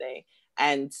birthday.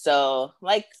 And so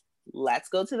like, let's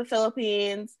go to the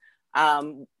Philippines.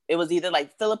 It was either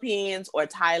like Philippines or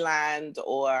Thailand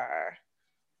or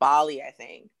Bali, I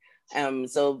think.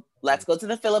 So let's go to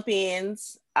the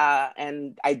Philippines.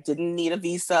 And I didn't need a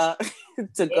visa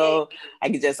to go. I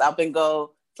could just up and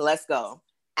go. So let's go.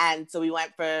 And so we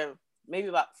went for maybe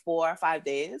about 4 or 5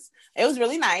 days. It was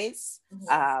really nice.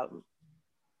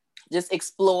 Just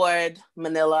explored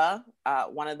Manila,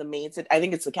 one of the main cities. I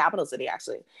think it's the capital city,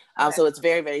 actually. So it's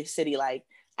very, very city-like.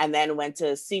 And then went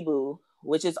to Cebu,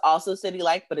 which is also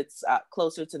city-like, but it's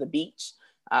closer to the beach.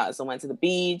 So went to the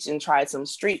beach and tried some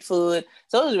street food.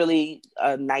 So it was really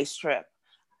a nice trip.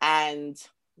 And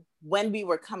when we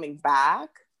were coming back,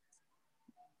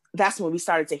 that's when we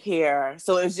started to hear,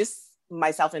 so it was just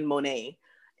myself and Monet.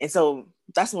 And so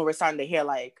that's when we're starting to hear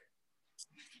like,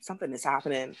 something is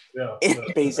happening in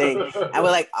Beijing. And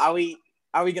we're like, are we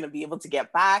gonna be able to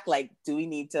get back? Like, do we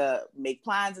need to make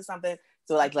plans or something?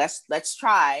 So like, let's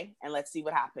try and let's see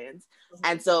what happens.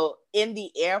 And so in the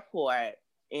airport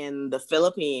in the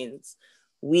Philippines,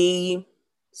 we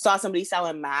saw somebody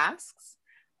selling masks.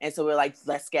 And so we're like,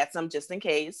 let's get some just in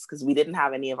case, because we didn't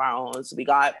have any of our own. So we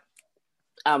got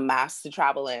masks to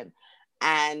travel in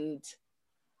and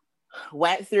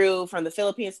went through from the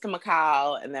Philippines to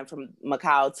Macau and then from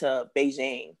Macau to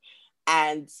Beijing.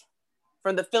 And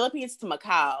from the Philippines to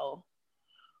Macau,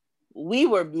 we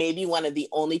were maybe one of the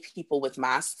only people with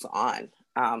masks on.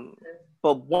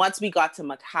 But once we got to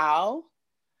Macau,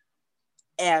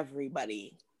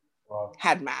 everybody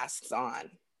had masks on.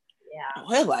 Yeah.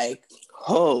 We're like,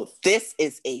 oh, this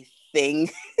is a thing.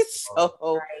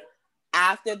 So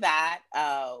after that,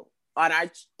 on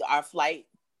our flight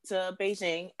to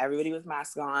Beijing, everybody was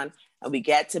masked on. And we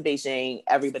get to Beijing,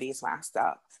 everybody is masked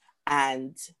up.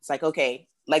 And it's like, okay,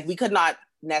 like we could not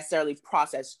necessarily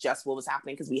process just what was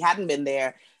happening because we hadn't been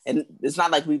there. And it's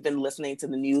not like we've been listening to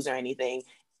the news or anything.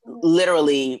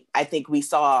 Literally, I think we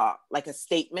saw like a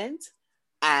statement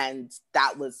and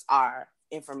that was our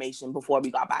information before we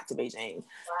got back to Beijing. Wow.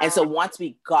 And so once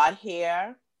we got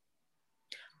here,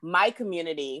 my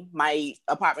community, my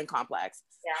apartment complex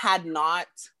had not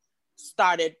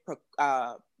started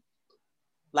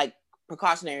like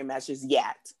precautionary measures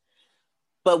yet.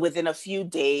 But within a few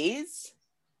days,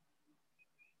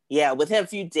 they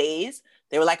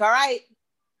were like, all right,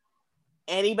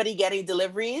 anybody getting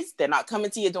deliveries, they're not coming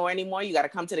to your door anymore. You got to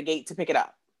come to the gate to pick it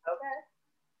up. Okay.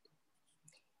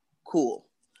 Cool.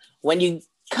 When you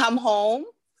come home,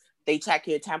 they check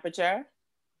your temperature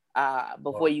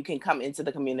before you can come into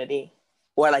the community.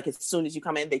 Or like as soon as you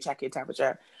come in, they check your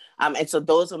temperature. And so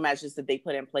those were measures that they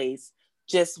put in place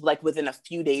just like within a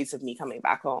few days of me coming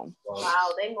back home.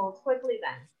 Wow, they moved quickly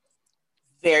then.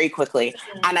 Very quickly.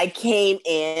 And I came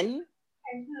in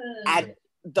at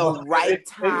the right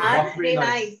time. Must be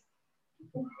nice.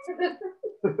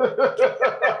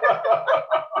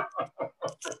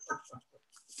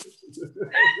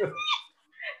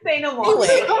 Say no more.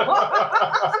 Anyway,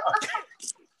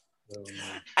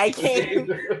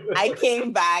 I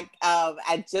came back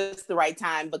at just the right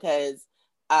time because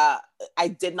I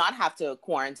did not have to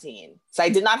quarantine. So I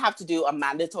did not have to do a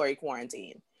mandatory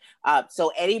quarantine.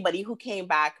 So anybody who came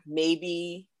back,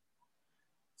 maybe,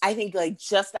 I think like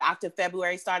just after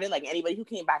February started, like anybody who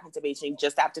came back into Beijing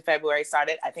just after February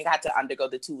started, I think I had to undergo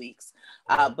the 2 weeks.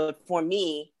 But for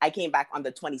me, I came back on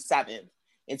the 27th.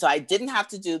 And so I didn't have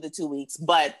to do the 2 weeks,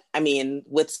 but I mean,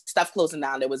 with stuff closing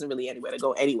down, there wasn't really anywhere to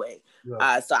go anyway.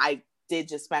 Yeah. So I did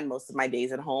just spend most of my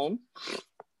days at home.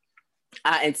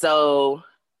 And so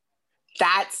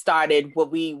that started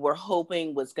what we were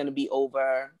hoping was going to be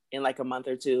over in like a month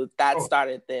or two. That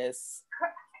started this.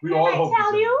 We all hope.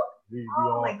 Tell you?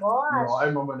 Oh my gosh. I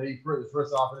remember when they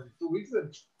first offered 2 weeks. I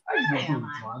didn't do 2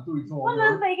 weeks, man. 2 weeks. One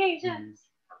month vacation.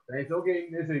 It's okay.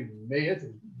 They say May. It's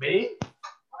May?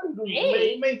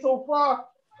 May so far.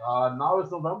 Now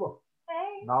it's November.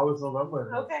 Hey. Now it's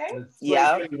November. Okay. It's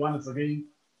 2021. It's again.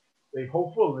 They're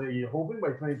hoping by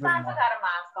 2021. Santa got a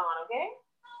mask on, okay?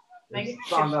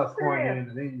 Santa's going in.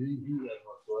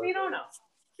 We don't know.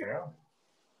 Yeah.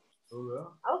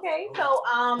 Okay, so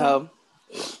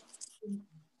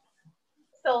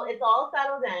so it's all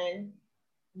settled in.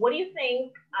 What do you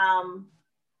think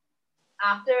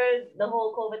after the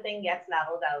whole COVID thing gets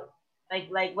leveled out?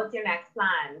 Like what's your next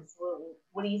plans?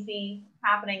 What do you see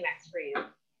happening next for you?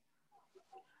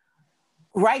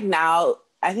 Right now,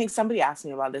 I think somebody asked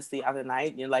me about this the other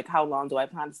night. You know, like, how long do I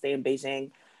plan to stay in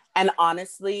Beijing? And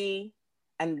honestly,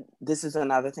 and this is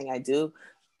another thing I do,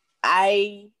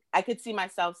 I could see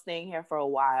myself staying here for a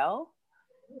while,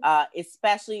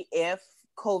 especially if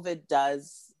COVID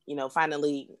does, you know,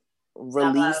 finally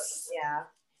release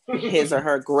his or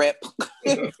her grip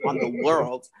on the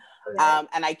world.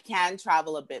 And I can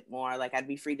travel a bit more. Like, I'd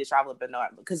be free to travel a bit more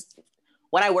because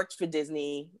when I worked for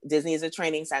Disney is a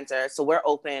training center, so we're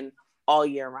open all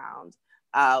year round,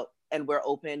 and we're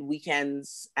open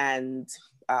weekends and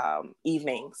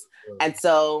evenings. And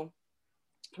so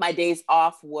my days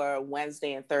off were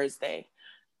Wednesday and Thursday.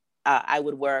 I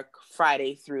would work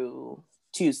Friday through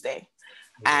Tuesday,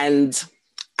 and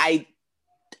I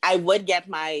would get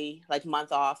my like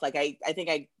month off. Like I think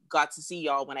I got to see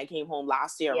y'all when I came home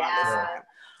last year around this time,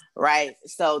 right?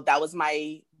 So that was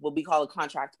my what we call a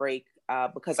contract break,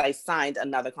 because I signed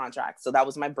another contract. So that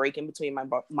was my break in between my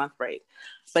month break.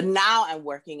 But now I'm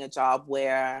working a job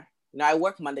where, you know, I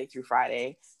work Monday through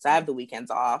Friday, so I have the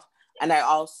weekends off, and I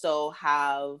also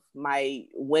have my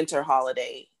winter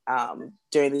holiday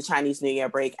during the Chinese New Year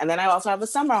break, and then I also have a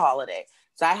summer holiday.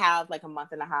 So I have like a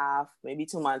month and a half, maybe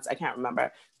 2 months, I can't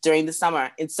remember, during the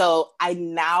summer. And so I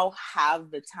now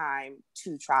have the time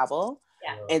to travel.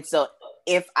 Yeah. And so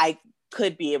if I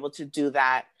could be able to do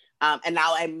that, and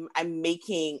now I'm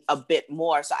making a bit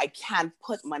more, so I can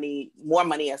put more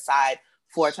money aside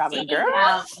for traveling. Girl,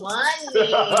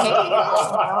 money.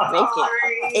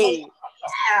 Hey,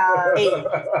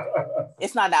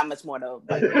 it's not that much more though.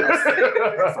 But,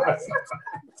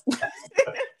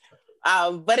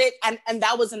 but it and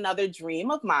that was another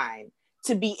dream of mine,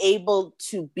 to be able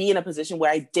to be in a position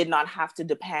where I did not have to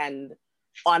depend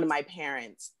on my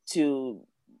parents to,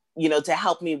 you know, to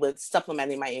help me with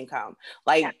supplementing my income.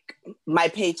 Like my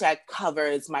paycheck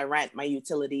covers my rent, my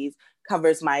utilities,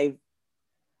 covers my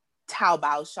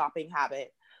Taobao shopping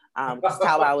habit. Because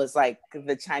Taobao is like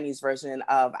the Chinese version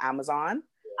of Amazon.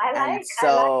 I like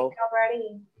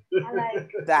already. I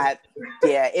like that.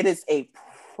 Yeah, it is a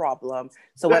problem.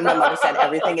 So when my mother said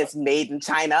everything is made in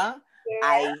China,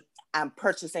 I'm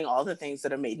purchasing all the things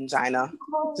that are made in China,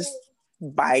 just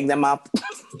buying them up.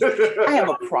 I have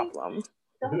a problem.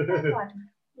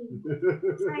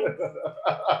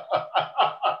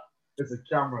 It's a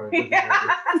camera.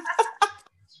 Yeah.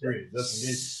 It's great. That's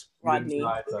me. Rodney.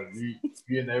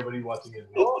 We and everybody watching it.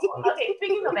 Okay,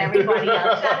 speaking of everybody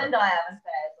else, Shannon Doyle Evans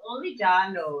says, only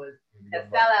John knows.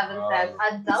 Estelle Evans says,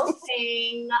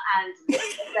 adulting, and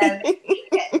says, it.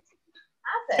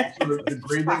 That's it. The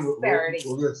great thing,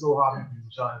 we're so happy for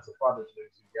you, Sean, as a father, you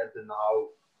get to now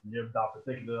live that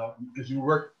particular, because you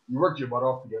worked your butt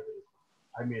off to get to this.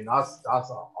 I mean, that's an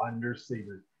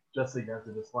understatement. Just to get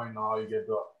to this point now, you get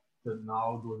to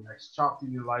now do the next chapter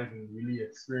in your life and really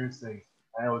experience things.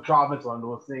 And travel is one of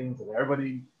those things that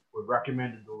everybody would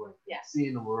recommend doing. Yeah.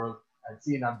 Seeing the world and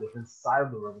seeing that different side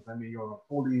of the world. I mean, you're on a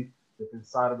fully different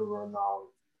side of the world now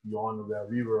beyond where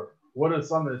we were. What are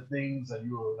some of the things that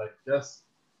you were like, just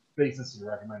places you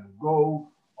recommend to go,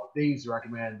 or things you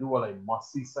recommend do, or like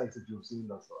must-see sites that you've seen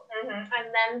thus far? And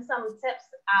then some tips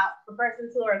for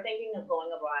persons who are thinking of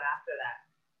going abroad after that.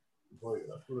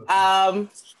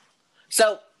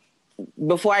 So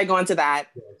before I go into that,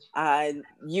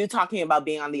 you talking about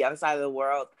being on the other side of the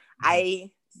world,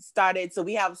 I started, so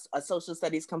we have a social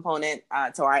studies component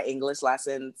to our English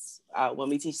lessons when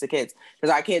we teach the kids,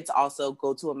 because our kids also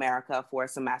go to America for a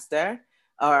semester,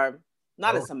 or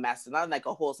not a semester, not like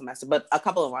a whole semester, but a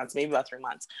couple of months, maybe about 3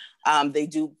 months. They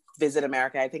do visit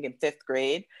America, I think in 5th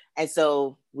grade. And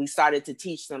so we started to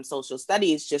teach them social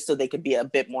studies just so they could be a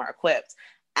bit more equipped.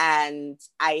 And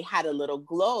I had a little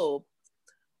globe.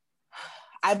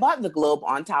 I bought the globe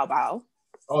on Taobao.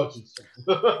 Oh, Jesus.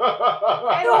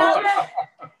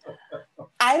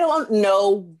 I don't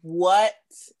know why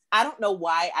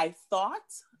I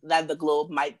thought that the globe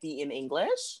might be in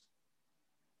English.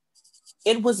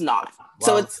 It was not. Wow.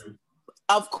 So it's,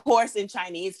 of course, in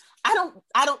Chinese. I don't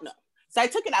know. So I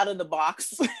took it out of the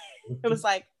box. It was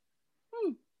like,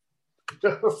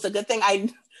 it's a good thing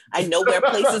I know where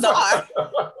places are.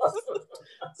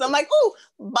 So I'm like, ooh,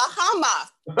 Bahama.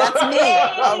 That's me.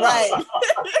 All right.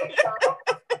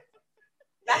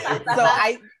 So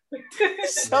I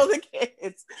show the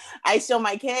kids. I show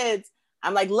my kids.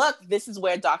 I'm like, look, this is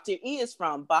where Dr. E is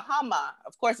from, Bahama.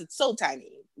 Of course, it's so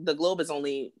tiny. The globe is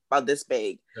only about this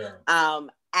big. Yeah.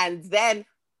 And then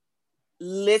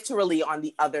literally on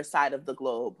the other side of the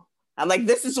globe, I'm like,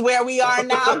 this is where we are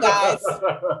now, guys.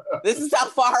 This is how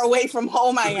far away from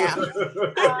home I am.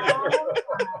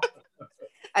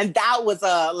 And that was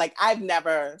like, I've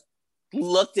never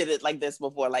looked at it like this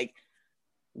before. Like,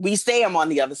 we say I'm on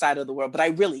the other side of the world, but I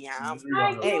really am.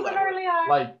 Anyway.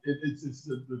 Like, it's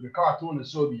the cartoon that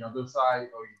showed the other side,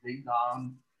 or you dig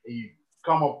down, and you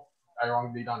come up,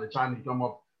 ironically down to China, you come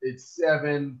up, it's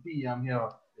 7 p.m. here,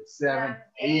 it's 7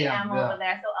 a.m. over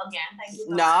there. So again, thank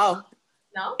you. No.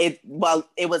 No? It was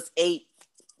 8.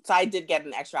 So I did get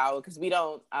an extra hour because we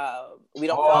don't fall back, we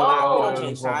don't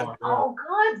change time. Oh,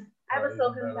 good. I was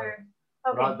so concerned.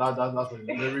 Okay. That's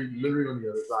literally on the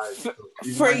other side. So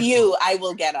For you, I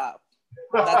will get up.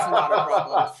 That's not a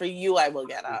problem. For you, I will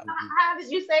get up. How did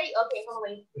you say? Okay, hold on,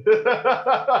 wait.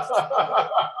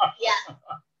 Yeah.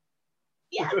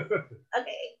 Yes.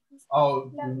 Okay.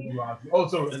 So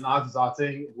and I was just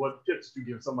saying, what tips do you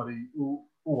give somebody who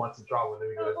wants to travel?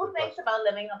 Who thinks about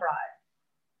living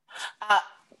abroad?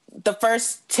 The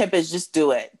first tip is just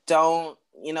do it. Don't,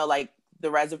 like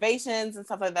the reservations and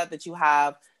stuff like that you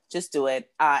have, just do it.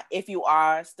 If you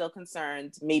are still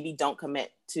concerned, maybe don't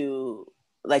commit to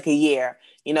like a year,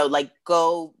 like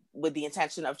go with the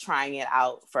intention of trying it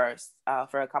out first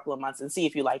for a couple of months and see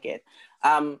if you like it.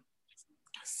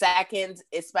 Second,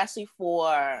 especially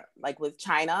for like with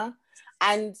China,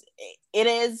 and it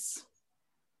is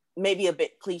maybe a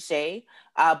bit cliche,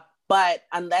 but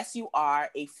unless you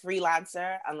are a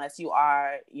freelancer, unless you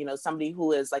are, somebody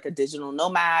who is like a digital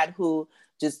nomad who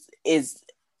just is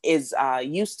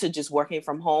used to just working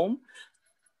from home,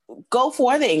 go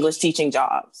for the English teaching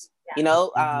jobs.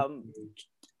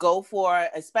 Go for,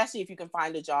 especially if you can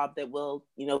find a job that will,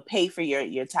 pay for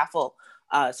your TEFL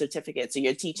certificate. So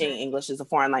you're teaching English as a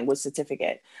foreign language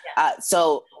certificate.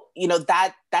 So,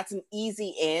 that's an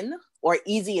easy in, or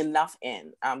easy enough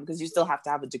in, because you still have to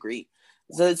have a degree.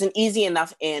 So it's an easy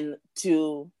enough in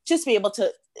to just be able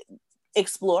to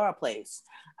explore a place.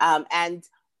 And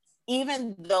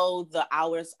even though the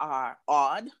hours are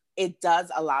odd, it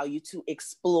does allow you to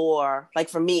explore. Like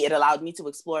for me, it allowed me to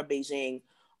explore Beijing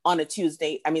on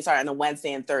a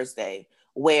Wednesday and Thursday,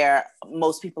 where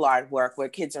most people are at work, where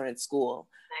kids are in school.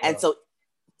 And so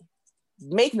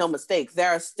make no mistake,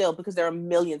 there are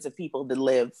millions of people that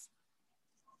live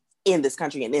in this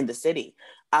country and in the city.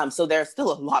 So there are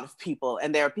still a lot of people,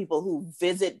 and there are people who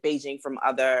visit Beijing from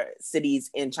other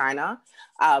cities in China.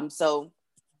 So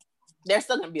there's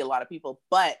still going to be a lot of people,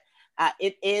 but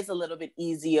it is a little bit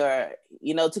easier,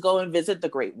 you know, to go and visit the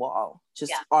Great Wall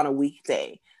just on a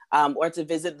weekday, or to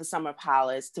visit the Summer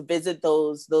Palace, to visit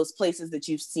those places that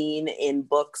you've seen in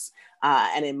books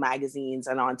and in magazines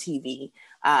and on TV.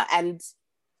 And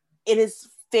it is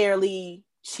fairly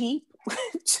cheap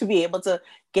to be able to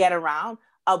get around.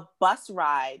 A bus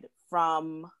ride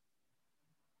from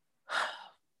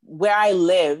where I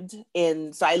lived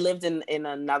in, so I lived in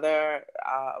another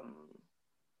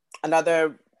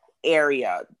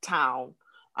town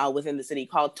within the city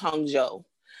called Tongzhou.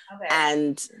 Okay.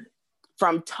 And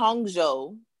from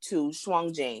Tongzhou to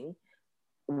Shuangjing,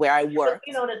 where I work,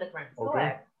 You know the difference. Go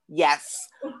ahead. yes,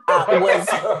 was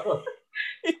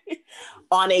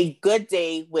on a good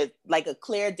day with like a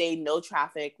clear day, no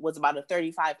traffic, was about a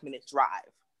 35-minute drive.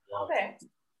 Okay.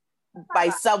 By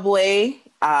subway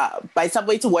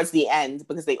towards the end,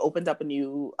 because they opened up a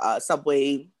new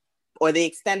subway, or they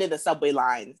extended the subway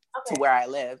line to where I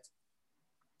lived.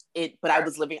 But I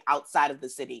was living outside of the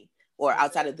city, or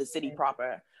outside of the city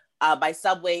proper. By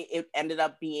subway, it ended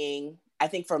up being, I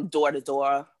think, from door to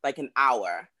door, like an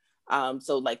hour.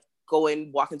 So like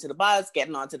walking to the bus,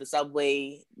 getting onto the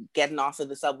subway, getting off of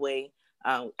the subway,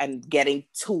 and getting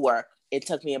to work, it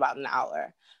took me about an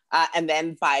hour. And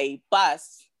then by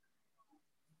bus,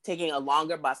 taking a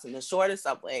longer bus and the shorter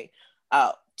subway,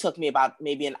 took me about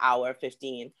maybe an hour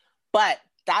 15. But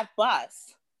that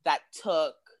bus that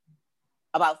took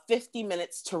about 50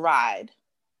 minutes to ride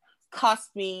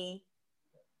cost me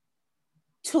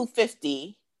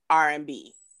 250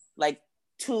 RMB, like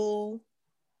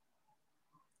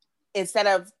instead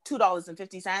of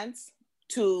 $2.50,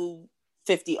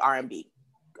 250 RMB,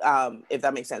 if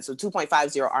that makes sense. So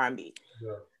 2.50 RMB.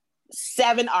 Yeah.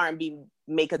 7 RMB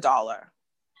make $1.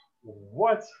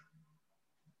 What?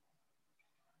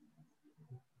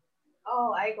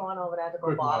 Oh, I ain't going over there to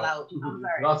go ball out. I'm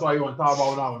sorry. That's why you want to talk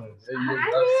about that one.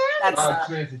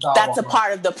 That's a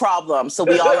part of the problem. So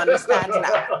we all understand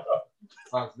now.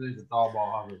 That's crazy to talk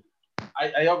about.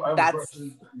 I have a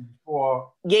question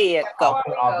before. Yeah, go.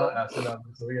 After S11.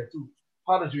 So we have two.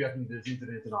 How did you get into the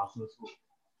international school?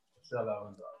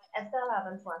 S11.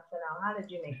 S11 wants to know, how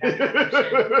did you make that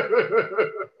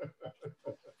connection?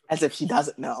 As if she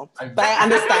doesn't know. But I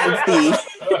understand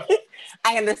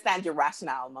I understand your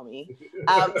rationale, mommy.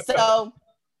 So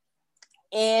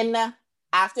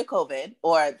after COVID,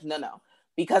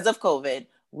 because of COVID,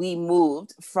 we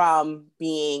moved from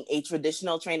being a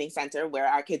traditional training center where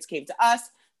our kids came to us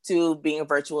to being a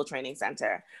virtual training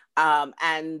center.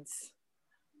 And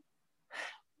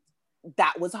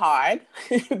that was hard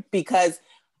because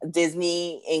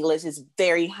Disney English is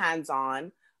very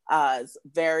hands-on,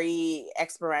 very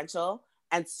experiential.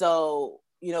 And so,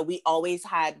 we always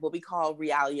had what we call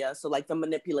realia. So like the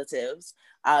manipulatives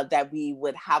that we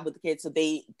would have with the kids. So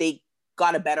they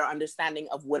got a better understanding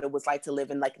of what it was like to live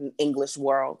in like an English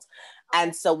world.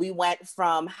 And so we went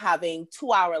from having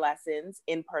 2-hour lessons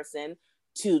in person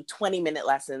to 20-minute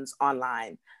lessons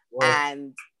online. Wow.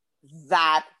 And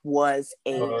that was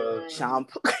a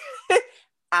jump.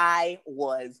 I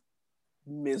was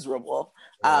miserable.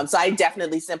 So I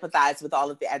definitely sympathize with all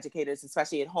of the educators,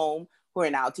 especially at home, who are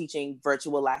now teaching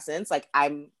virtual lessons. Like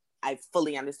I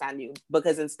fully understand you,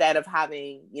 because instead of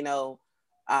having,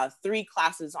 3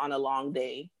 classes on a long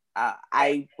day,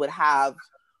 I would have,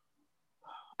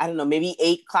 I don't know, maybe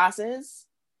 8 classes.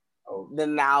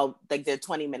 Then now, like they're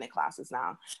 20-minute classes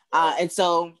now. And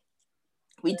so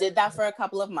we did that for a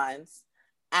couple of months,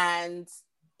 and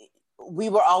we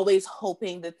were always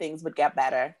hoping that things would get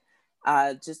better.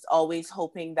 Just always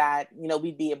hoping that,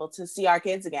 we'd be able to see our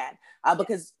kids again,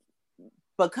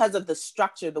 because of the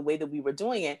structure, the way that we were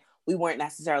doing it, we weren't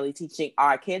necessarily teaching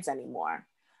our kids anymore.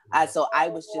 So I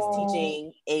was just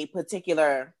teaching a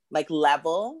particular like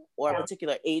level or a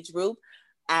particular age group.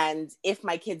 And if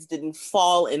my kids didn't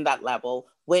fall in that level,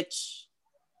 which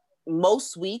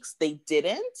most weeks they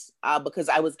didn't, because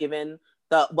I was given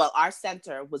our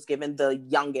center was given the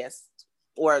youngest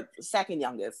or second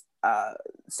youngest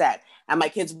set, and my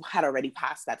kids had already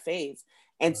passed that phase.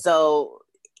 And so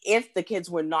if the kids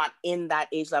were not in that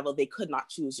age level, they could not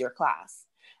choose your class.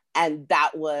 And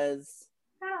that was,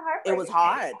 it was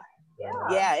hard.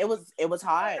 Yeah, it was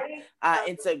hard.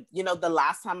 And so, the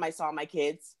last time I saw my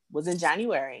kids was in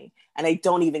January, and I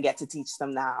don't even get to teach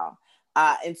them now.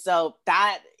 And so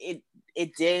that it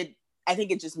did, I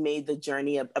think it just made the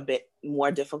journey a bit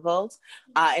more difficult.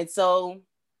 And so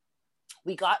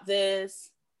we got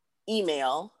this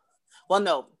email. Well,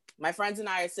 no, my friends and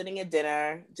I are sitting at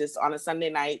dinner just on a Sunday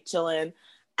night, chilling,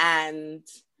 and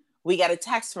we get a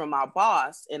text from our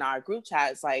boss in our group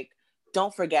chat. It's like,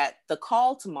 don't forget the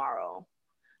call tomorrow.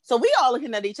 So we all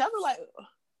looking at each other like,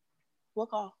 what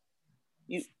call?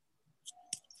 You?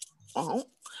 Oh.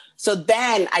 So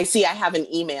then I see I have an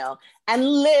email, and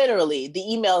literally the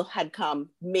email had come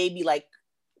maybe like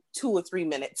 2 or 3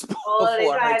 minutes before they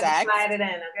tried her to text. slide it in,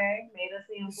 okay? Made us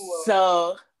seem cool.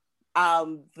 So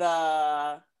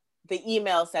the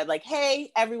email said like,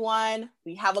 hey, everyone,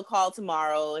 we have a call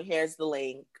tomorrow. Here's the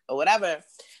link or whatever.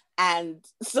 And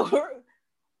so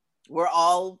we're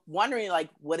all wondering like,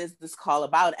 what is this call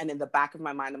about? And in the back of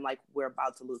my mind, I'm like, we're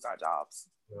about to lose our jobs.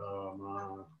 Oh,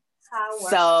 man.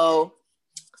 So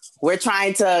we're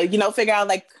trying to, figure out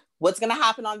like what's going to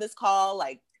happen on this call.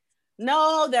 Like,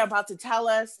 no, they're about to tell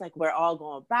us like we're all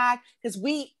going back, because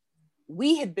we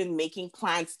had been making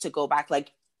plans to go back.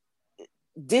 Like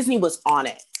Disney was on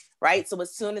it, right? So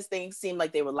as soon as things seemed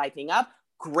like they were lightening up,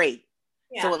 great.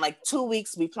 Yeah. So in like 2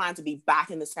 weeks, we plan to be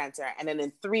back in the center. And then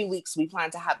in 3 weeks, we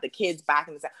plan to have the kids back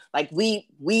in the center. Like we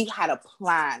had a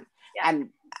plan. Yeah. And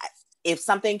if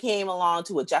something came along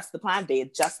to adjust the plan, they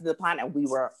adjusted the plan and we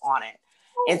were on it.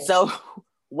 Oh. And so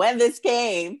when this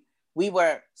came, we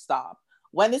were stopped.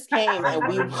 When this came and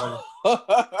we it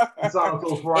sounds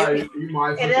so foreign. You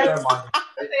might say that, man.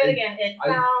 Say it again. It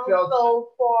sounds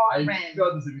so foreign. I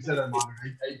felt this if you said that, man.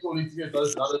 I totally see it.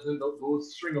 Those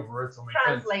string of words. So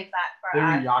translate that for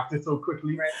us. They reacted so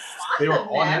quickly. They were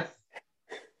on it.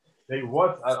 They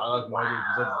what? I don't know.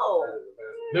 Wow.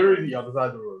 Literally the other side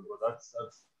of the road. But that's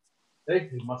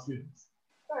it must be this.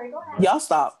 Sorry, go ahead. Y'all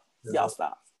stop. Y'all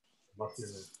stop. It must be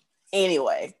this.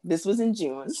 Anyway, this was in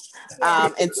June.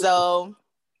 And so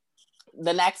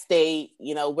the next day,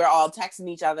 we're all texting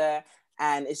each other,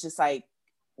 and it's just like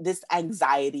this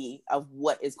anxiety of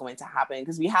what is going to happen,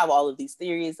 because we have all of these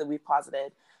theories that we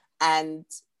posited, and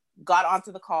got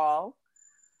onto the call.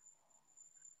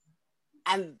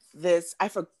 And I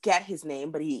forget his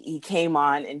name, but he came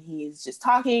on and he's just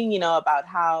talking, about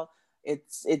how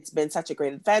it's been such a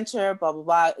great adventure, blah, blah,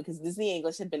 blah, because Disney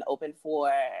English had been open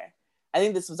for, I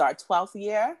think this was our 12th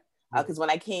year, because when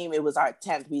I came, it was our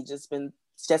 10th. We just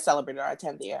celebrated our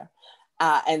 10th year.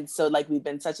 And so like, we've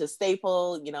been such a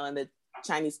staple, in the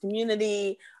Chinese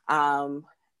community. And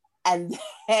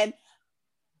then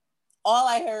all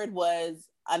I heard was,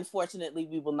 unfortunately,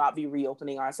 we will not be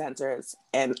reopening our centers.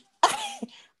 And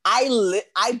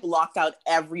I blocked out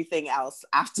everything else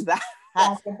after that.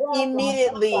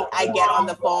 Immediately, I get on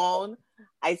the phone.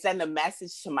 I send a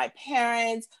message to my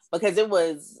parents, because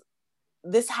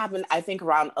this happened, I think,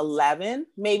 around 11,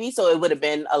 maybe. So it would have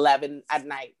been 11 at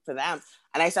night for them.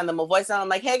 And I send them a voice note. I'm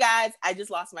like, hey guys, I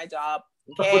just lost my job.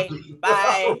 Okay,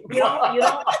 bye. You don't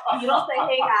say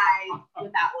hey guys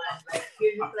with that one. Like,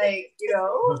 you're just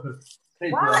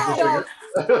like, wow.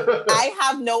 I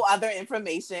have no other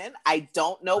information. I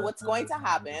don't know what's going to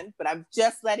happen, but I'm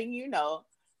just letting you know.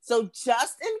 So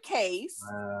just in case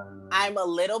I'm a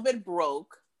little bit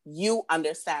broke, you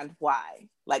understand why.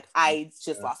 Like, I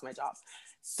just lost my job.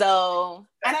 So,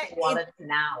 and I want it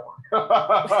now.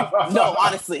 No,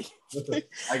 honestly.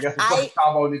 I guess it's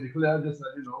combo need to clear, just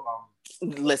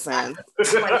listen.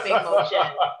 My big motion.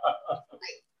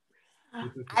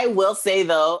 I will say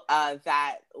though,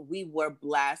 that we were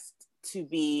blessed to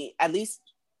be, at least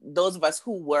those of us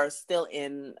who were still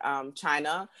in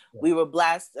China, we were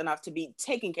blessed enough to be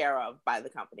taken care of by the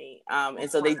company.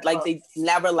 And so they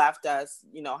never left us,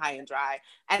 high and dry.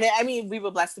 And I mean, we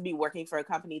were blessed to be working for a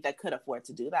company that could afford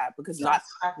to do that, because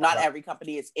not every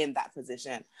company is in that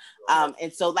position.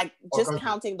 And so like just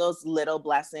counting those little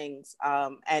blessings,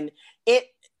 and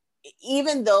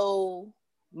even though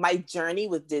my journey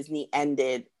with Disney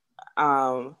ended,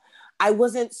 I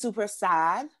wasn't super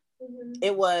sad. Mm-hmm.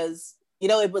 It was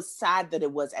sad that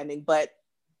it was ending, but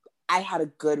I had a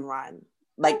good run.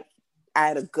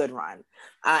 And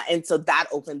so that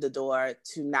opened the door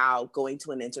to now going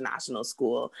to an international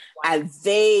school. Wow. And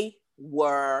they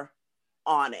were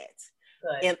on it.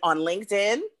 Good. And on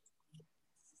LinkedIn.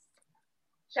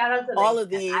 Shout out to all LinkedIn. Of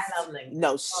these. I love LinkedIn.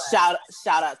 No, shout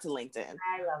out to LinkedIn.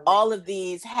 I love LinkedIn. All of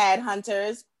these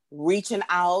headhunters reaching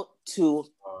out to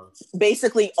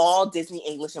basically all Disney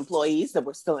English employees that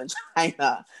were still in China.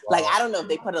 Wow. Like, I don't know if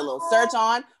they put a little search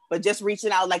on, but just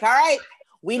reaching out like, all right,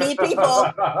 we need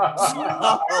people.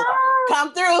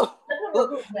 Come through.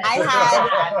 I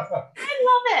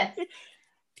love it.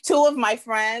 2 of my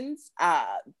friends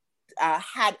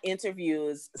had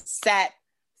interviews set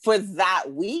for that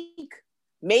week,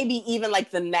 maybe even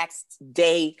like the next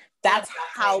day. That's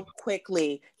how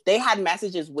quickly they had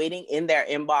messages waiting in their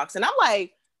inbox. And I'm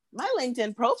like, my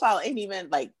LinkedIn profile ain't even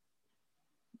like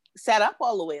set up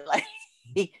all the way. Like,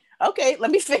 okay,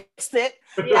 let me fix it.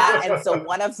 Yeah. And so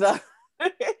one of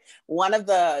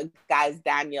the guys,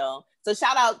 Daniel.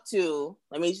 So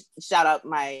let me shout out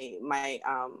my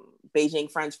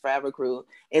Beijing Friends Forever crew.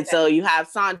 And so you have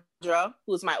Sandra,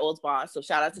 who's my old boss. So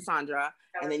shout out to Sandra.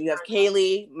 And then you have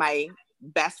Kaylee, my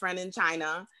best friend in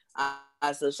China.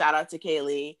 So shout out to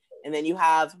Kaylee. And then you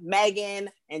have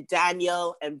Megan and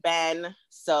Daniel and Ben.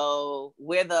 So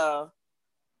we're the,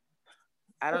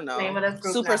 I don't know, Name of this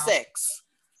group Super now? Six.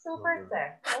 Super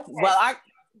Six. Okay. Well,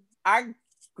 our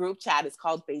group chat is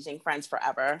called Beijing Friends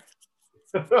Forever.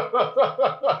 I'm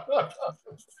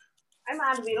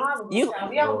mad. We don't have a group chat.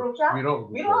 We have a group chat. We don't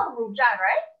have a group chat,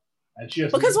 right? And she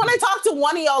has Because when I talk to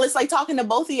one of y'all, it's like talking to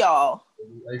both of y'all.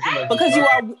 Because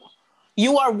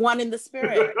you are one in the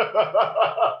spirit.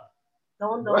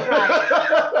 Don't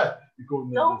try.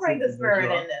 Don't Don't bring the spirit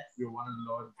in this. You're one in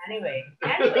the Lord. Anyway.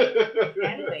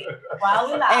 While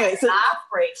we laugh, so last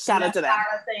break. shout out to them.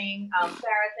 Sarah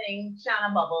saying,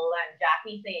 Shannon Bubble, and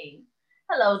Jackie saying,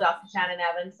 hello, Dr. Shannon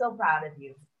Evans. So proud of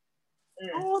you.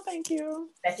 Oh, thank you.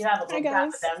 That you have a Hi, group chat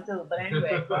guys. with them too. But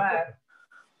anyway, go ahead.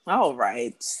 All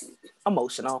right.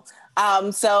 Emotional.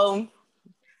 So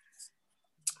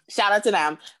shout out to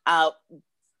them.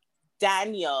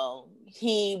 Daniel,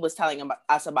 he was telling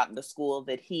us about the school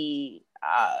that he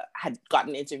had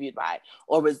gotten interviewed by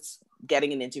or was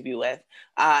getting an interview with.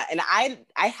 And I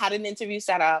had an interview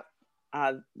set up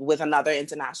with another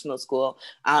international school.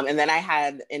 And then I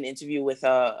had an interview with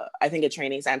I think a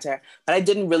training center, but I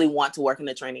didn't really want to work in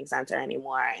a training center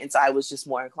anymore. And so I was just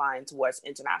more inclined towards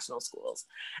international schools.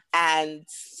 And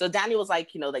so Daniel was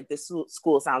like, like this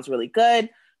school sounds really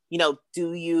good.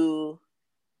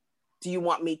 Do you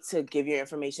want me to give your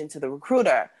information to the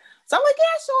recruiter? So I'm like,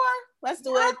 yeah, sure. Let's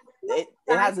do it.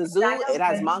 It has a zoo. It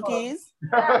has monkeys.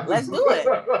 Let's do it.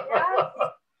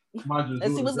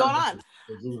 Let's see what's going on.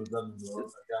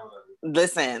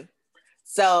 Listen,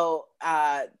 so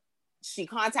she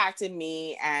contacted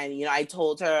me and, I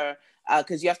told her,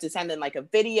 because you have to send in like a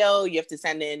video, you have to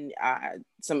send in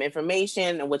some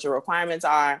information and what your requirements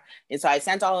are. And so I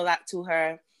sent all of that to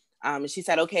her. And she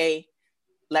said, okay,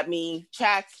 let me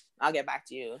check. I'll get back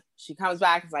to you. She comes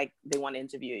back, it's like, they want to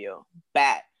interview you.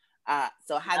 Bet.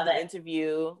 So I had the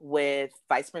interview with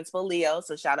Vice Principal Leo.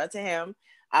 So shout out to him.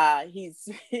 He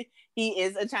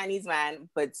is a Chinese man,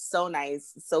 but so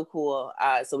nice, so cool.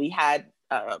 So we had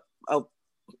a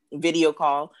video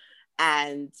call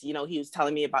and, he was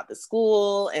telling me about the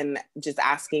school and just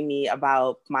asking me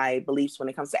about my beliefs when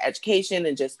it comes to education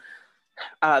and just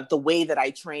the way that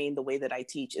I train, the way that I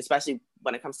teach, especially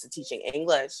when it comes to teaching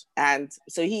English. And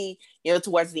so he,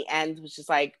 towards the end was just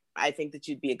like, I think that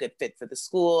you'd be a good fit for the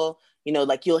school.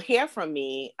 Like you'll hear from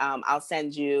me. I'll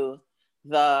send you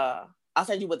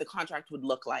what the contract would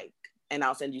look like, and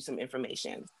I'll send you some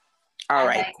information. All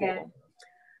right, cool.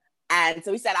 And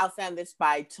so he said, I'll send this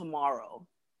by tomorrow.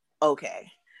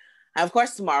 Okay. And of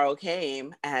course, tomorrow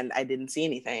came and I didn't see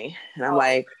anything. And I'm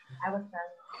like, I was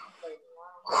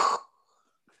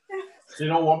you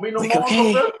don't want me no more?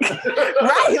 Okay.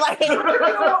 Right, like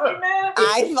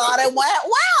I thought it went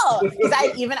well. Because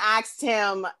I even asked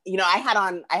him, I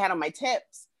had on my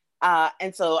tips.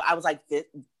 And so I was like, this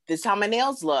is how my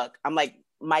nails look. I'm like,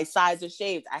 my sides are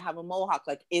shaved. I have a mohawk.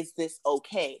 Like, is this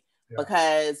okay? Yeah.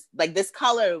 Because like this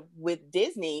color with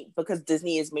Disney, because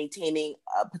Disney is maintaining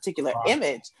a particular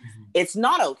image, it's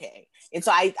not okay. And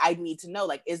so I need to know,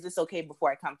 like, is this okay before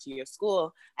I come to your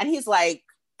school? And he's like,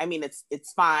 I mean,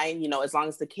 it's fine, as long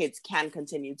as the kids can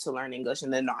continue to learn English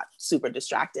and they're not super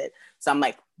distracted. So I'm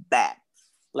like, bet,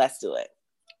 let's do it.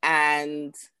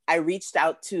 And I reached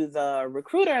out to the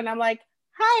recruiter and I'm like,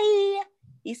 hi.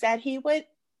 He said he would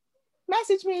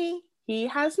message me. He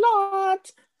has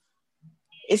not.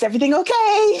 Is everything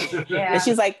okay? Yeah. And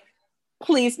she's like,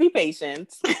 please be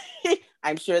patient.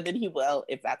 I'm sure that he will,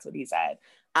 if that's what he said.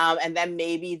 And then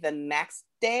maybe the next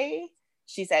day,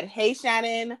 she said, hey,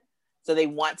 Shannon, so they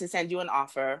want to send you an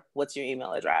offer. What's your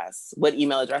email address? What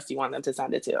email address do you want them to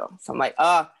send it to? So I'm like,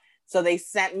 so they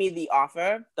sent me the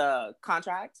offer, the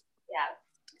contract. Yeah.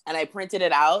 And I printed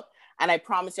it out. And I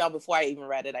promised y'all before I even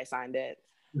read it, I signed it.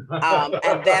 And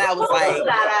then I was like,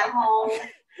 that at home.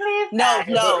 Please,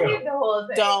 no,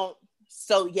 don't.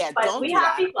 So yeah, but don't. We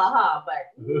happy for her, but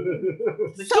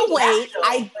so wait,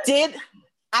 I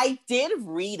did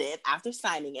read it after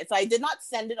signing it. So I did not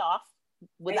send it off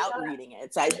without reading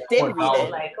it. So I did read it.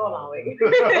 Like, hold on, wait.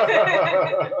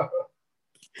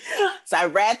 So I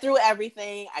read through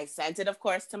everything. I sent it, of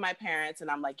course, to my parents, and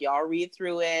I'm like, y'all read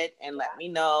through it and let me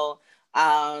know.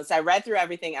 So I read through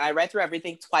everything, and I read through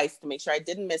everything twice to make sure I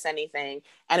didn't miss anything,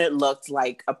 and it looked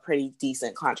like a pretty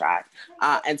decent contract.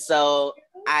 And so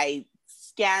I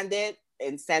scanned it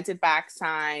and sent it back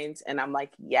signed, and I'm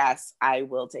like, yes, I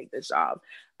will take this job.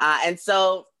 And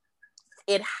so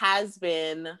it has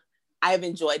been, I've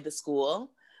enjoyed the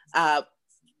school.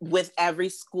 With every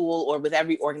school or with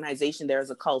every organization,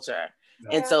 there's a culture.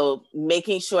 Yeah. And so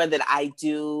making sure that I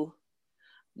do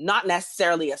not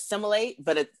necessarily assimilate,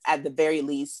 but at the very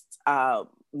least,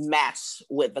 mesh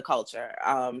with the culture,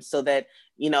 so that,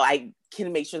 I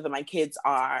can make sure that my kids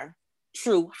are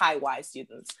true high-Y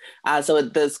students. So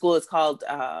the school is called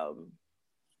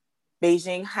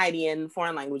Beijing Haidian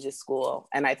Foreign Languages School.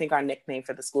 And I think our nickname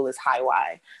for the school is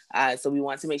High-Y. So we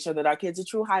want to make sure that our kids are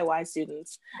true high-Y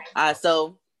students.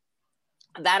 So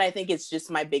that, I think, is just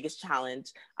my biggest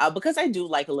challenge, because I do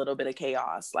like a little bit of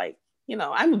chaos. Like,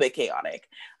 I'm a bit chaotic.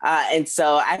 And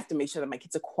so I have to make sure that my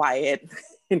kids are quiet,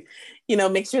 and,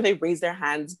 make sure they raise their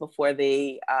hands before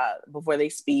they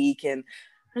speak. And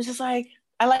I'm just like,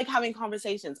 I like having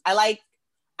conversations. I like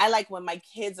when my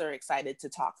kids are excited to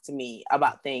talk to me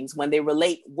about things, when they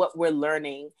relate what we're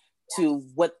learning to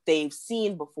what they've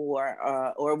seen before,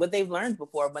 or what they've learned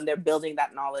before, when they're building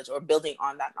that knowledge or building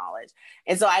on that knowledge.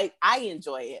 And so I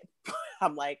enjoy it.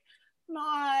 I'm like,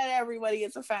 not everybody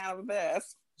is a fan of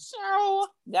this. So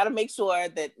got to make sure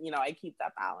that, I keep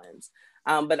that balance.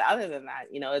 But other than that,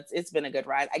 it's been a good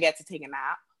ride. I get to take a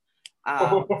nap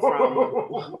from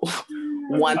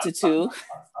 1 to 2,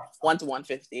 1 to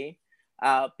 1:50,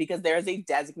 because there's a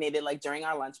designated, like during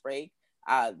our lunch break,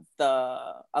 a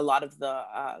lot of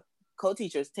the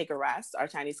co-teachers take a rest. Our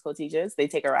Chinese co-teachers, they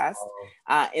take a rest.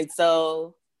 And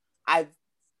so I've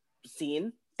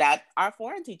seen that our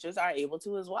foreign teachers are able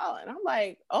to as well. And I'm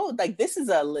like, oh, like this is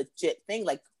a legit thing.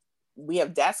 Like we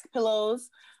have desk pillows.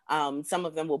 Some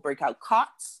of them will break out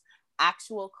cots,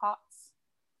 actual cots.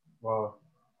 Wow.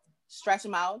 Stretch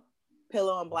them out,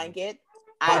 pillow and blanket,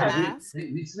 But eye mask.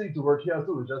 he sleep to work here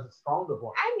too. It's just frowned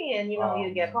upon. I mean,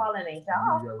 you get called and they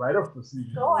off. You're right up to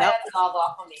sleep. Go ahead and log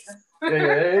off on me.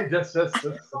 Hey, just. Don't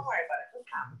worry about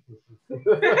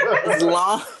it. As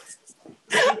long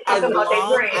Talk about their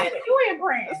brand. You ain't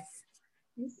brand.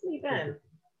 You sleeping.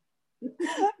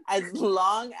 as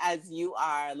long as you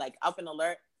are like up and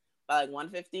alert by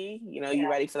like 1:50, you're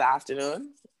ready for the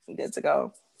afternoon, you're good to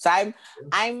go. So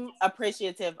I'm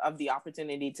appreciative of the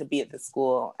opportunity to be at the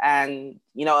school. And,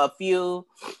 a few,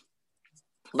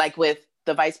 like with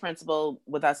the vice principal,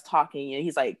 with us talking,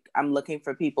 he's like, I'm looking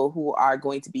for people who are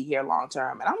going to be here long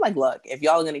term. And I'm like, look, if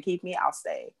y'all are going to keep me, I'll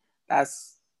stay.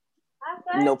 That's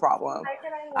no problem.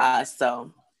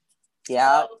 So,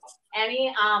 yeah. So,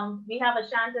 we have a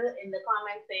Shanta in the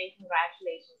comments saying,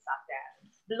 congratulations,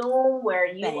 Dr. Bloom, where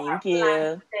you are planted.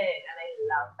 And I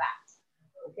love that.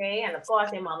 Okay, and of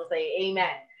course, your mom will say amen.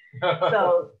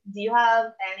 So, do you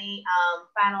have any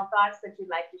final thoughts that you'd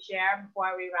like to share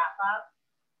before we wrap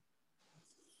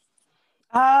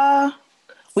up?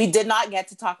 We did not get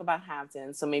to talk about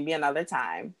Hampton, so maybe another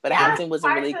time. But Hampton was a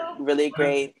really, really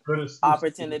great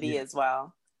opportunity as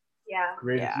well. Yeah.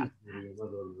 Great. Yeah.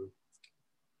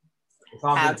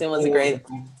 Hampton was a great.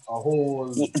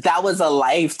 That was a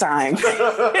lifetime.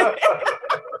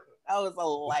 That was a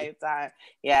lifetime.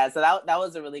 Yeah, so that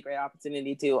was a really great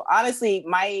opportunity too. Honestly,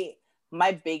 my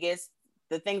biggest,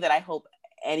 the thing that I hope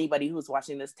anybody who's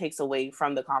watching this takes away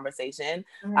from the conversation,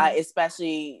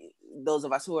 especially those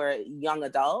of us who are young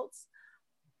adults,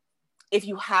 if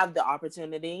you have the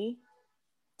opportunity,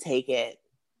 take it.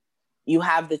 You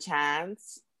have the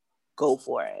chance, go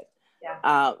for it.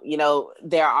 Yeah.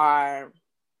 There are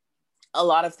a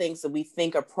lot of things that we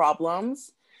think are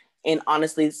problems, and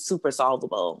honestly, super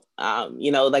solvable.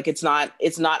 Like it's not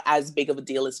as big of a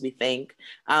deal as we think.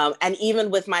 And even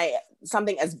with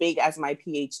something as big as my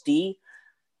PhD,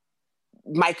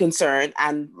 my concern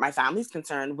and my family's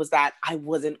concern was that I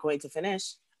wasn't going to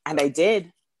finish, and I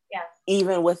did. Yes.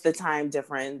 Even with the time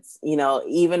difference,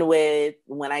 even with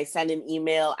when I send an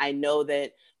email, I know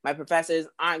that my professors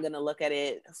aren't going to look at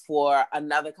it for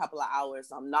another couple of hours.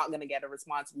 So I'm not going to get a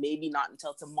response, maybe not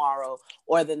until tomorrow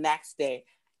or the next day.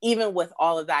 Even with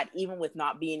all of that, even with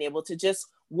not being able to just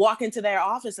walk into their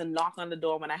office and knock on the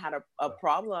door when I had a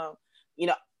problem,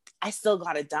 I still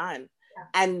got it done. Yeah.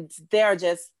 And they're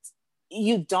just,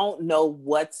 you don't know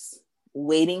what's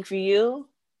waiting for you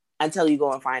until you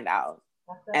go and find out.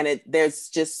 And there's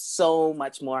just so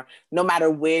much more. No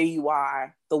matter where you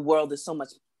are, the world is so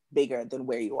much bigger than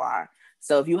where you are.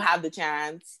 So if you have the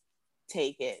chance,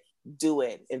 take it, do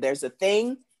it. If there's a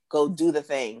thing, go do the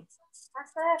thing.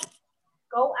 That's it.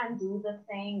 Go and do the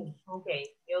thing. Okay.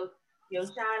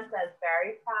 Yoshan says,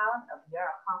 very proud of your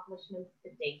accomplishments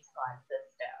to date, God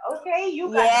sister. Okay, you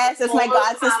got Yes, the it's my whole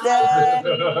god sister.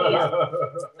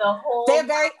 The whole They're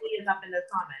very- family is up in the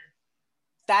comments.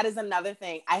 That is another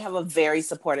thing. I have a very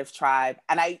supportive tribe,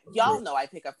 and y'all know I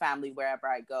pick a family wherever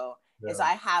I go. And so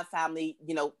I have family,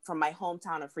 you know, from my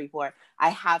hometown of Freeport. I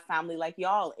have family like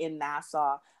y'all in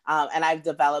Nassau. And I've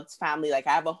developed family. Like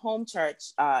I have a home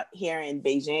church here in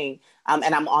Beijing,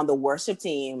 and I'm on the worship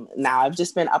team now. I've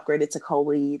just been upgraded to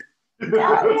co-lead. Okay.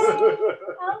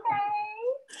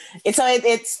 And so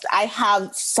I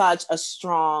have such a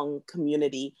strong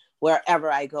community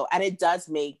wherever I go, and it does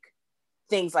make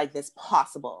things like this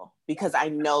possible because I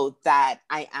know that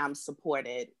I am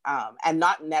supported, and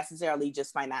not necessarily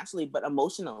just financially, but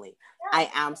emotionally. I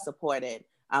am supported.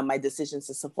 My decisions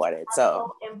to support it. That's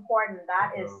so important.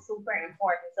 That is super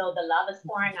important. So the love is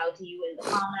pouring out to you in the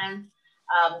comments.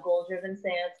 Goal Driven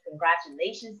says,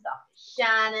 congratulations, Dr.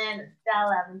 Shannon.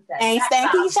 Estelle Evans says,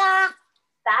 thank you, Keisha.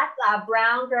 That's our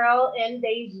brown girl in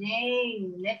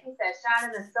Beijing. Nikki says,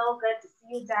 Shannon, is so good to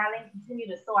see you, darling. Continue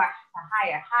to soar to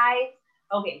higher heights.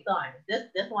 Okay, so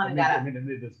this one got up.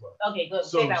 This one. Okay, good.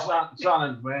 So, That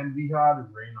Shannon, when we had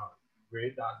rain on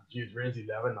great, geez, rain's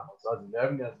 11 now. So that's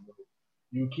 11 years ago.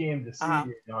 You came to see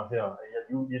your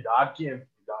dad came. Your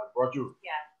dad brought you.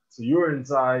 Yeah. So you were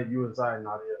inside. Nadia.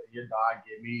 Your dad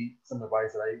gave me some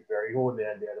advice that I very hold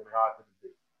there and there to my heart to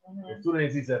this day. There's two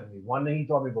things he said to me. One thing he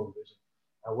taught me about vision,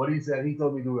 and what he said, he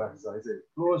told me to do exercise. He said,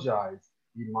 close your eyes,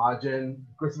 imagine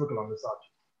Christopher Columbus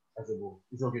statue. I said, well,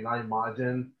 he said, okay, now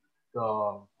imagine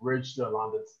the bridge to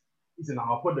Atlantis. He said, now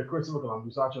I'll put the Christopher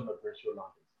Columbus statue on the bridge to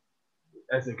Atlantis.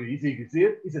 I said, okay, you can see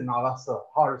it? He said, no, that's the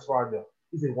hardest part there.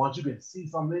 He said, once you can see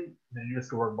something, then you just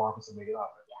can work backwards to make it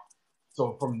happen. Yeah.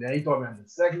 So from there, he taught me, and the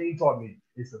second thing he taught me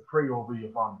is to pray over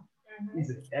your family. He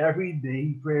said, every day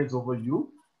he prays over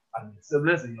you, and your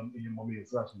siblings, and your mommy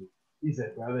especially. He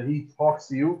said, whether he talks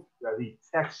to you, whether he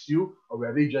texts you, or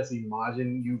whether he just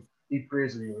imagine you, he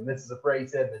prays for you. And this is a prayer he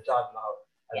said in the chat now.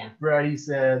 And the prayer he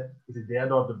said, they're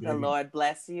not the baby. The Lord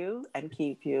bless you and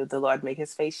keep you. The Lord make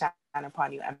his face shine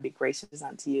upon you and be gracious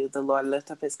unto you. The Lord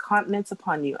lift up his countenance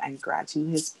upon you and grant you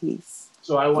his peace.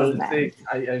 So I want to say,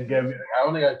 I don't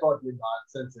think I talked to you about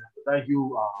since then, but thank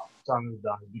you, Shannon,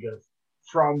 because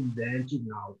from then to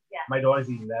now, my daughter's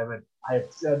 11. I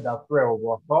have said that prayer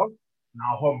over her,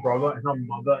 now her brother and her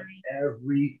mother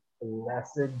every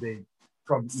blessed day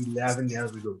from 11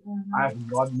 years ago. I have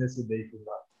not missed a day from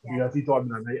that. Because he taught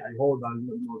me that I hold on to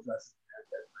those lessons.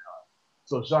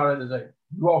 So Shannon is like,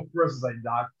 you are persons like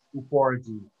that who pour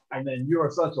into you. And then you are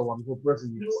such a wonderful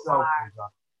person yourself. Like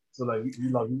that. So like we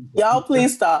love you. Y'all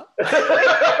please stop.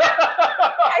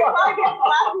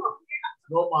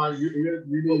 No man, you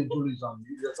really truly Shannon.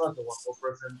 You're such a wonderful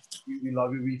person. We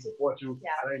love you, we support you.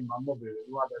 And I remember when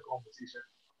we had that conversation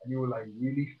and you were like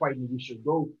really fighting we should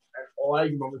go. And all I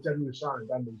remember telling you, Shannon,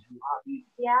 that makes you happy.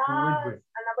 Yeah.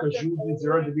 Because you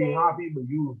deserve to be happy, but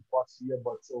you bust your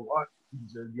butt so hard. You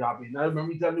deserve to be happy. And I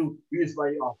remember telling you, we used to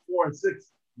like 4 and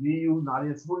 6. Me, you,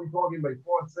 Nadia, Spoonie talking by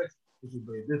 4 and 6.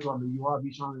 This one, you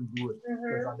happy, Shannon, do it.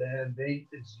 Because at the end of the day,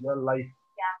 it's your life.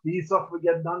 These stuff will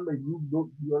get done, but you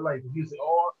do your life. If you say,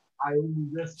 oh, I will do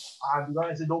this, I do that,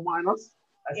 I say, don't mind us.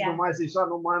 I say, don't mind, I say, Shannon,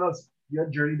 don't mind us. Your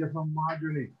journey different from my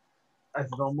journey. I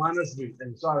said, don't mind us,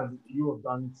 and Shannon, you have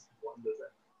done wonders.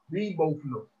 We both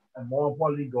know. And more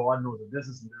importantly, God knows that this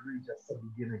is literally just the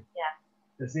beginning.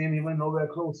 The same even nowhere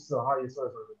close to how you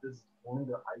started, but this is only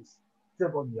the ice,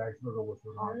 tip on the iceberg of what's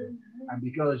going on happen. And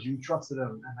because you trusted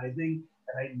him, and I think,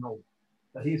 and I know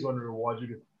that he's going to reward you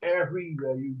because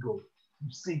everywhere you go,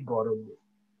 you seek God over it.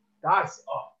 That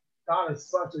is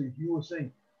such a huge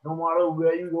thing. No matter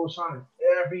where you go, Shannon,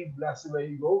 every blessed way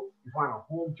you go, you find a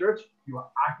home church, you are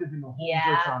active in the home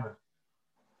church, Shannon.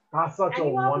 That's such a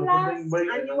wonderful thing.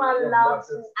 And you are loved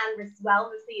and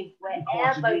well received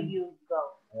wherever you go.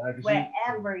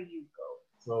 Wherever you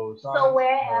go. So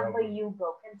wherever you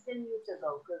go, continue to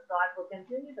go, because God will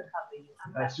continue to cover you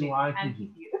and bless you and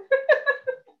keep you.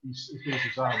 So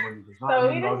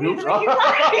we just need to make you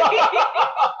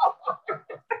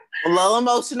a little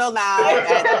emotional now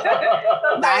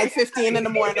at 9:15 in the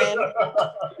morning.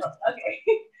 Okay.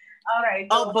 All right.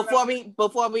 So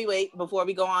before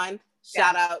we go on,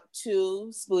 shout out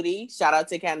to Spooty. Shout out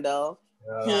to Kendall.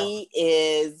 He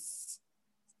is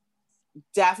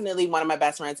definitely one of my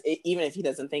best friends, even if he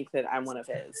doesn't think that I'm one of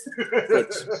his,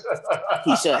 which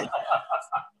he should.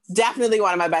 Definitely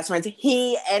one of my best friends.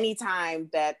 Anytime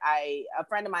that a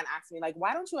friend of mine asks me, like,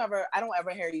 I don't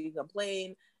ever hear you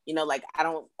complain. You know, like, I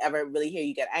don't ever really hear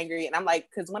you get angry. And I'm like,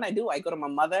 because when I do, I go to my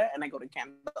mother and I go to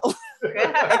Kendall.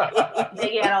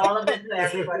 They get all of it to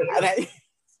everybody.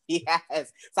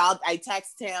 Yes. So I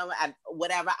text him at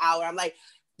whatever hour. I'm like,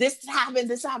 this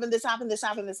happened.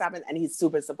 And he's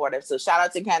super supportive. So shout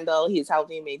out to Kendall. He's helped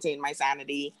me maintain my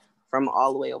sanity from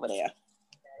all the way over there.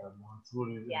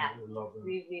 Really, Yeah. really love it.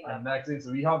 We love And next thing,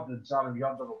 so we have the challenge, we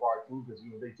have to have a part 2 because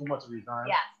we take too much of your time.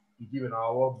 Yes. We give an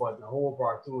hour, but the whole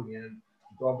part 2 again,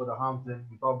 we talk about the Hampton,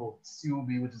 we talk about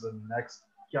CUB, which is the next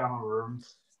can of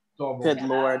rooms. Talk about Good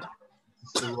Lord.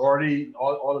 sorority,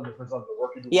 all the different stuff, the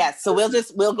work you do. Yes. So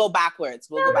we'll go backwards.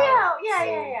 We'll go backwards.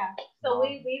 Yeah. So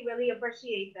we really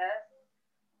appreciate this.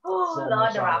 Oh, So Lord,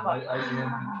 much, the wrap up.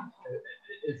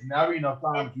 It's never enough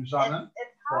time to Shannon.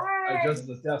 It's But hard. I just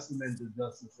the testament to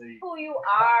just to say Who you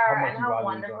how are much and you how value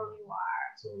wonderful God. you are.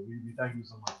 So we thank you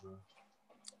so much, man.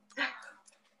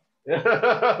 It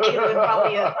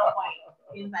probably at some point.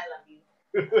 Means I love you.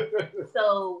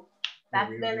 So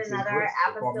that's been another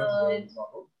episode.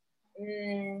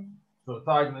 So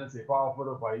tagging in, say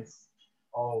powerful advice.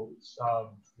 Oh,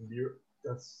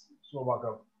 let's show back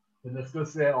up. The Niska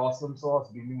said awesome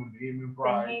sauce, beginning with gaming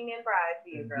pride. Singing pride for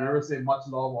you, And girl. Vera said much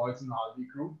love, always in the Hardy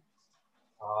crew.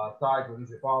 Tag when he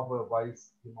said powerful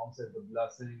advice. Your mom said the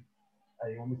blessing.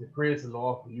 And you want me to praise the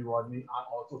Lord for you, Rodney, and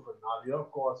also for Nadia.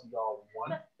 Of course, we are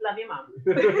one. Love you, mom.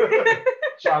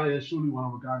 Charlie is truly one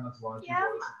of a kind. That's why she's Yeah.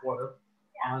 always supportive.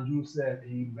 Yeah. Andrew said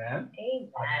amen.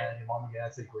 Amen. And then your mom again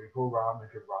said great program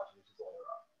and congratulations all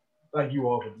around. Thank you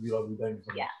all for we love you. Thank you so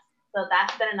much. Yeah. So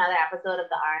that's been another episode of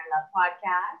the Iron Love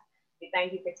Podcast. We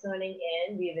thank you for tuning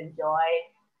in. We've enjoyed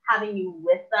having you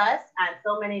with us. And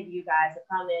so many of you guys have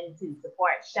come in to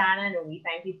support Shannon, and we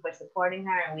thank you for supporting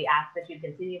her. And we ask that you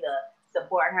continue to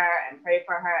support her and pray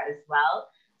for her as well.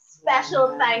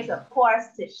 Special thanks, of course,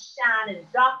 to Shannon,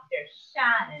 Dr.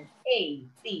 Shannon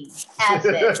A.C.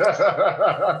 Evans,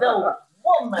 the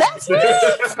woman. That's me. She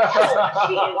is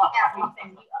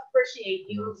everything. We appreciate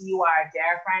you. You are a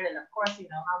dear friend, and of course, you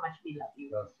know how much we love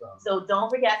you. So don't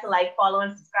forget to like, follow,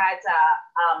 and subscribe to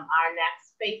our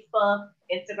next Facebook,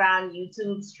 Instagram,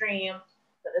 YouTube stream.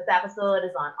 So this episode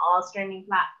is on all streaming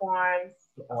platforms.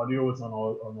 The audio is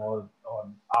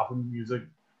on Apple Music,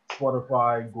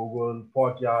 Spotify, Google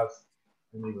Podcasts,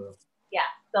 anywhere. Yeah.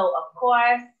 So of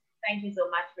course, thank you so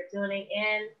much for tuning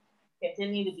in.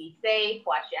 Continue to be safe.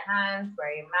 Wash your hands.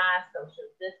 Wear your mask. Social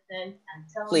distance.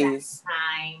 Until Please. next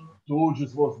time. Do what you're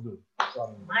supposed to do.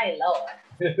 Sorry. My Lord.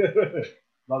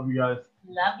 Love you guys.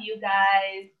 Love you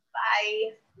guys.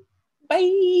 Bye.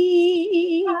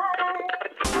 Bye.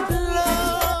 Bye.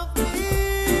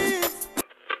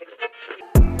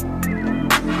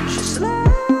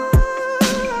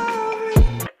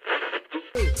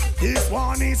 This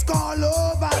one is called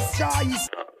Lover's Choice.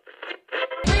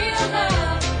 Real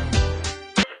love.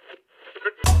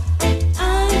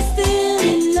 I'm still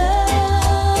in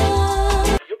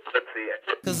love.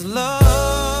 Cause love